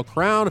overall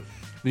crown.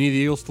 They need the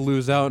Eagles to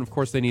lose out, and of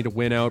course they need to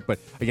win out. But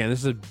again, this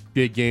is a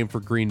big game for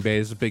Green Bay.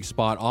 This is a big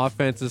spot.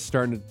 Offense is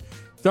starting to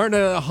starting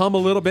to hum a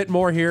little bit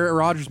more here.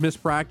 Rodgers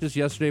missed practice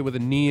yesterday with a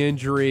knee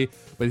injury,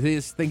 but I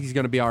think he's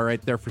going to be all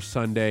right there for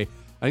Sunday.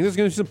 I think there's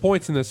going to be some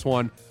points in this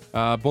one.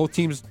 Both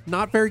teams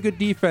not very good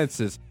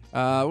defenses.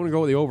 I'm going to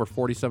go with the over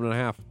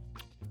 47.5.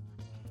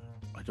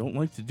 I don't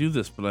like to do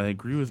this, but I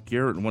agree with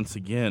Garrett once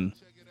again.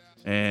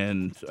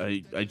 And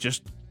I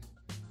just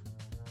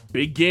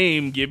big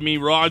game. Give me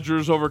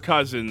Rodgers over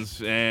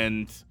Cousins.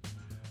 And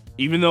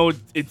even though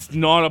it's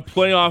not a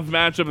playoff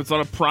matchup, it's not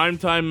a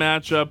primetime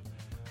matchup,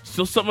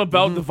 still something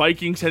about the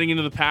Vikings heading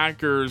into the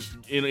Packers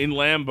in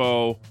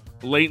Lambeau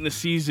late in the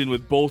season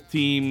with both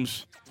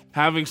teams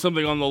having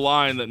something on the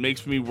line that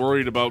makes me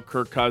worried about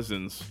Kirk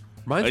Cousins.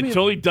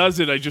 Until he does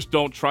it, I just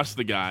don't trust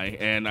the guy,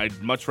 and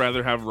I'd much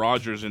rather have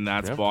Rodgers in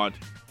that spot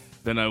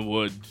than I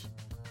would.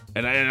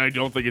 And I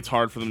don't think it's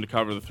hard for them to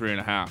cover the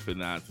 3.5 in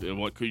that. And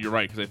you're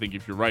right, because I think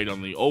if you're right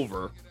on the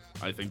over,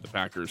 I think the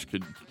Packers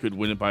could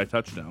win it by a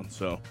touchdown.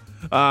 So,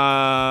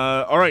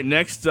 all right,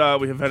 next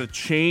we have had a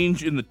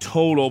change in the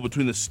total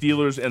between the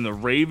Steelers and the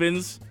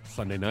Ravens.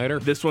 Sunday nighter.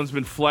 This one's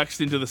been flexed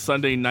into the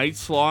Sunday night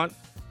slot.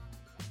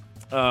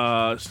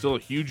 Still a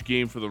huge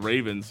game for the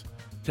Ravens.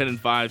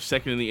 10-5,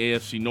 second in the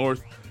AFC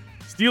North.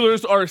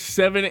 Steelers are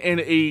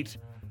 7-8.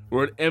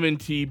 We're at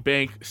M&T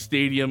Bank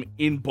Stadium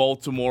in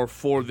Baltimore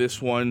for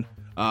this one.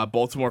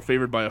 Baltimore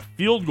favored by a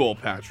field goal,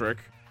 Patrick.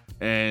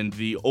 And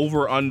the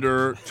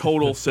over-under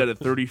total set at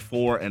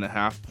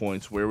 34.5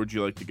 points. Where would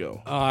you like to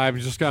go? I'm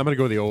going to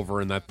go the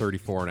over in that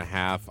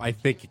 34.5. I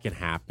think it can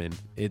happen.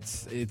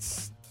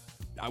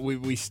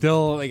 We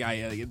still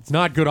it's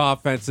not good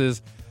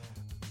offenses,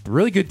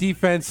 really good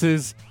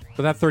defenses,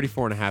 but that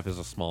 34.5 is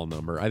a small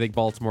number. I think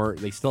Baltimore,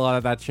 they still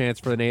have that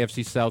chance for an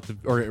AFC South,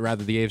 or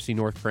rather the AFC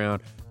North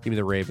crown. Give me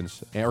the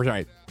Ravens. Or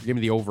sorry, give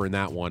me the over in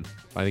that one.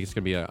 I think it's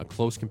going to be a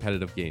close,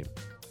 competitive game.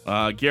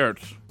 Garrett.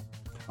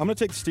 I'm going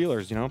to take the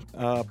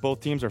Steelers, both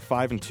teams are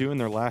 5-2 in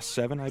their last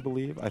 7, I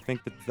believe. I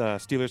think that the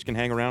Steelers can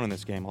hang around in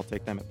this game. I'll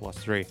take them at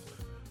 +3.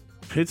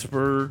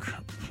 Pittsburgh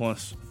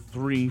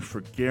 +3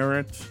 for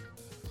Garrett.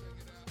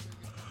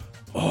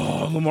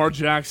 Oh, Lamar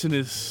Jackson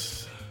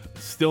is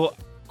still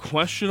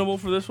questionable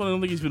for this one. I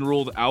don't think he's been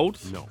ruled out.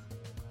 No.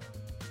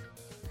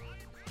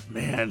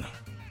 Man.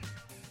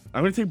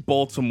 I'm going to take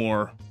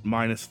Baltimore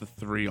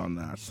 -3 on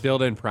that. Still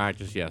didn't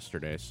practice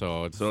yesterday,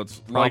 so it's likely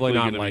probably not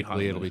gonna be likely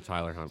Huntley. it'll be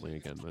Tyler Huntley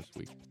again this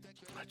week.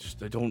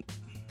 I don't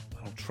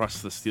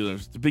trust the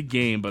Steelers. It's a big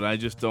game, but I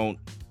just don't.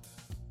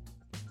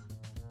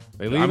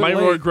 I might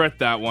regret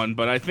that one,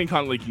 but I think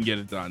Huntley can get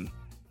it done.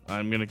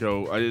 I'm going to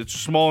go. It's a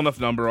small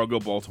enough number. I'll go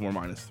Baltimore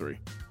 -3.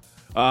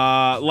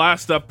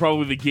 Last up,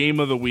 probably the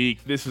game of the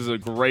week. This is a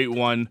great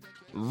one.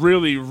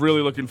 Really,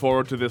 really looking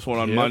forward to this one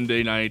on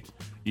Monday night.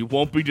 You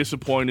won't be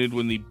disappointed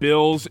when the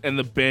Bills and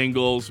the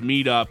Bengals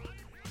meet up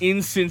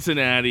in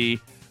Cincinnati,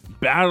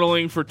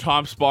 battling for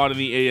top spot in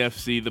the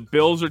AFC. The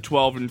Bills are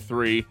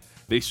 12-3.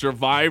 They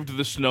survived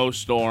the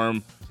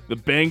snowstorm. The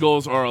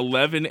Bengals are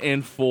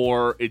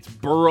 11-4. It's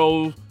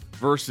Burrow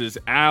versus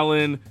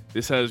Allen.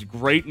 This has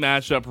great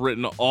matchup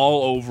written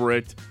all over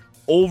it.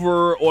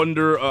 Over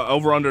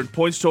under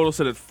points total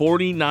set at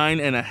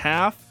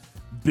 49.5.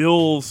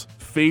 Bills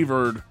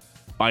favored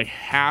by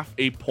half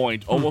a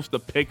point, almost a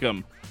pick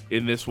 'em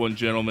in this one,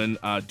 gentlemen.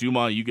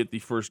 Dumas, you get the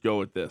first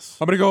go at this.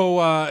 I'm going to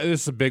go,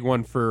 this is a big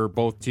one for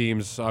both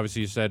teams.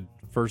 Obviously, you said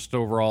first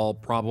overall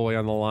probably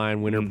on the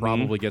line. Winner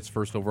probably gets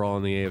first overall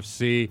in the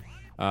AFC.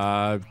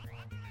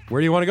 Where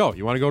do you want to go?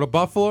 You want to go to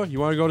Buffalo? You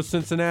want to go to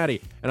Cincinnati?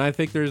 And I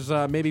think there's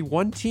maybe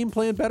one team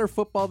playing better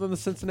football than the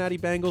Cincinnati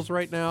Bengals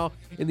right now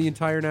in the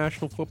entire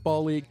National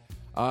Football League.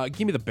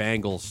 Give me the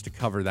Bengals to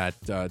cover that,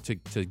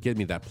 to give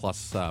me that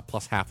plus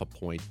half a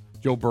point.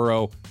 Joe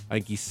Burrow, I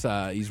think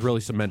he's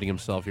really cementing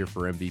himself here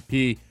for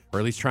MVP, or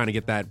at least trying to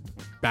get that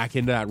back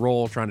into that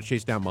role, trying to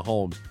chase down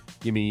Mahomes.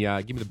 Give me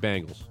the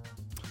Bengals.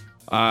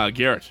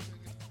 Garrett.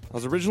 I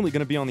was originally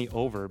going to be on the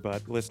over,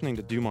 but listening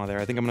to Dumas there,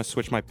 I think I'm going to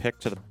switch my pick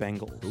to the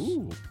Bengals.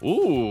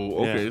 Ooh.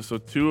 Okay. Yeah. So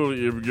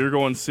you're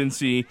going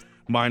Cincy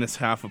minus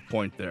half a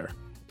point there.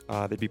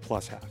 They'd be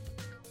plus half.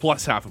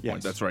 Plus half a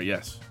point. That's right.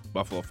 Yes.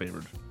 Buffalo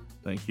favored.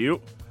 Thank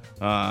you.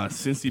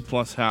 Cincy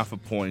plus half a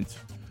point.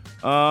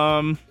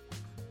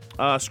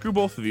 Screw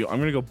both of you. I'm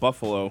going to go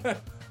Buffalo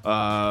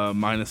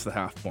minus the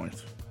half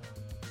point.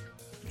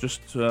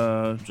 Just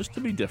to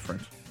be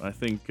different. I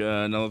think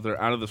now that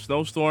they're out of the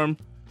snowstorm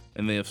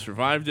and they have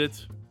survived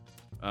it,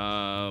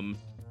 I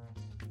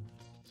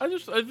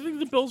think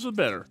the Bills are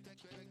better.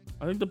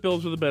 I think the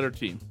Bills are the better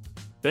team.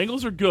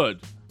 Bengals are good,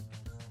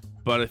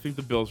 but I think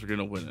the Bills are going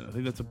to win it. I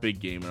think that's a big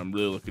game, and I'm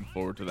really looking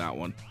forward to that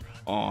one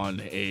on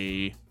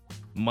a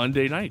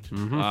Monday night.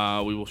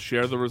 We will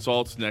share the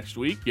results next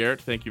week.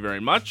 Garrett, thank you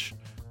very much.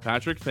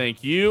 Patrick,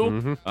 thank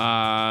you.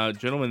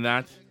 Gentlemen,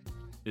 that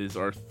is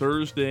our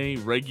Thursday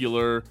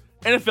regular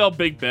NFL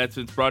Big Bets.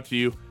 It's brought to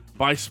you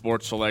by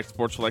Sports Select.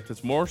 Sports Select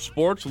has more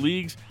sports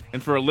leagues,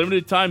 and for a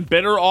limited time,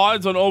 better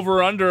odds on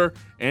over-under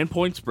and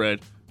point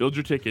spread. Build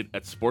your ticket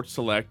at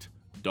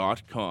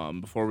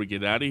sportselect.com. Before we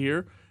get out of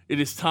here, it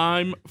is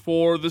time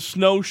for the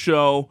Snow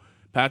Show.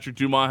 Patrick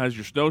Dumas has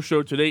your Snow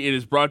Show today. It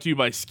is brought to you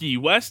by Ski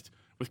West,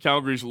 With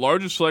Calgary's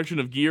largest selection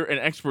of gear and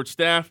expert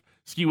staff,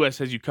 Ski West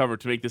has you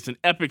covered to make this an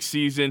epic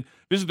season.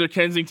 Visit their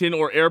Kensington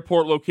or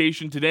airport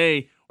location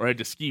today or head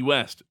to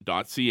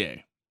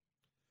skiwest.ca.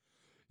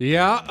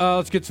 Yeah,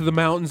 let's get to the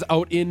mountains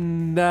out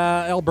in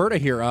Alberta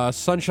here.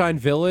 Sunshine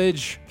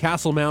Village,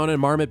 Castle Mountain,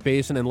 Marmot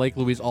Basin, and Lake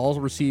Louise all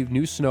received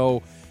new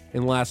snow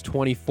in the last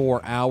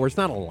 24 hours.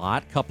 Not a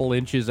lot, couple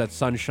inches at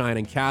Sunshine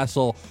and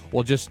Castle.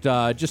 Well, just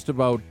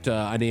about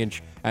an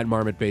inch at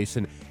Marmot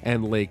Basin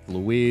and Lake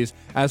Louise.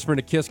 As for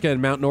Nikiska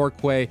and Mount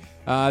Norquay,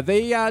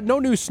 they no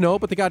new snow,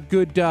 but they got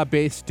good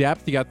base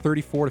depth. You got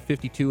 34 to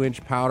 52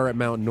 inch powder at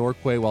Mount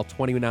Norquay, while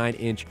 29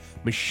 inch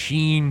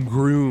machine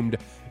groomed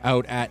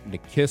out at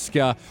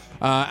Nikiska.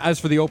 As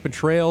for the open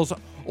trails,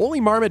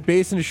 only Marmot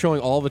Basin is showing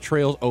all the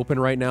trails open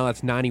right now.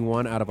 That's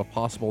 91 out of a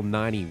possible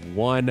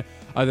 91.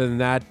 Other than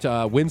that,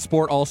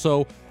 Windsport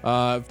also,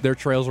 their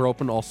trails are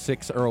open. All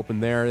 6 are open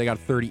there. They got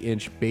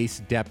 30-inch base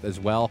depth as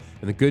well.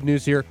 And the good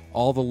news here,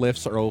 all the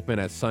lifts are open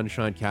at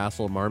Sunshine,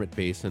 Castle, Marmot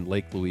Basin,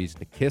 Lake Louise,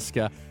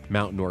 Nikiska,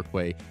 Mount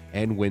Norquay,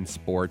 and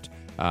Windsport.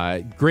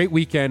 Great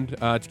weekend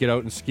to get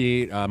out and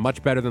ski.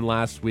 Much better than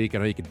last week. I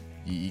know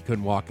you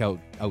couldn't walk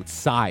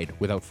outside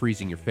without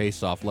freezing your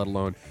face off, let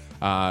alone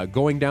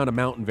going down a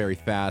mountain very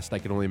fast. I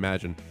can only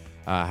imagine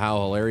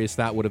how hilarious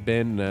that would have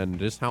been and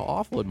just how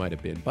awful it might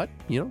have been. But,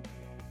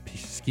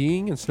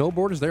 skiing and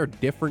snowboarders, they're a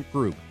different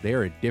group.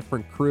 They're a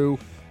different crew.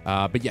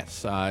 But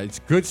yes, it's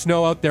good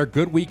snow out there.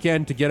 Good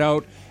weekend to get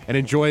out and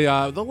enjoy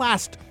the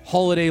last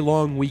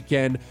holiday-long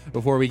weekend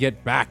before we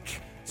get back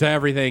to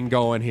everything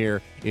going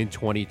here in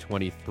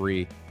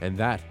 2023. And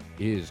that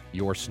is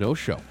your snow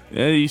show.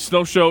 The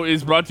snow show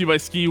is brought to you by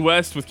Ski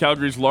West with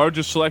Calgary's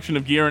largest selection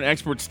of gear and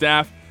expert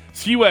staff.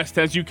 Ski West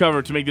has you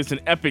covered to make this an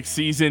epic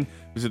season.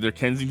 Visit their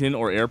Kensington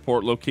or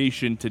airport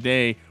location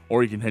today,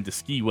 or you can head to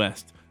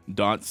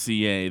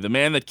skiwest.ca. The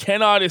man that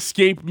cannot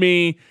escape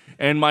me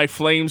and my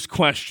Flames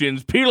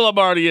questions, Peter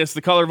Labardius,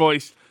 the color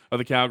voice of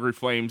the Calgary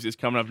Flames, is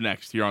coming up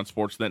next here on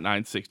Sportsnet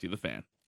 960 The Fan.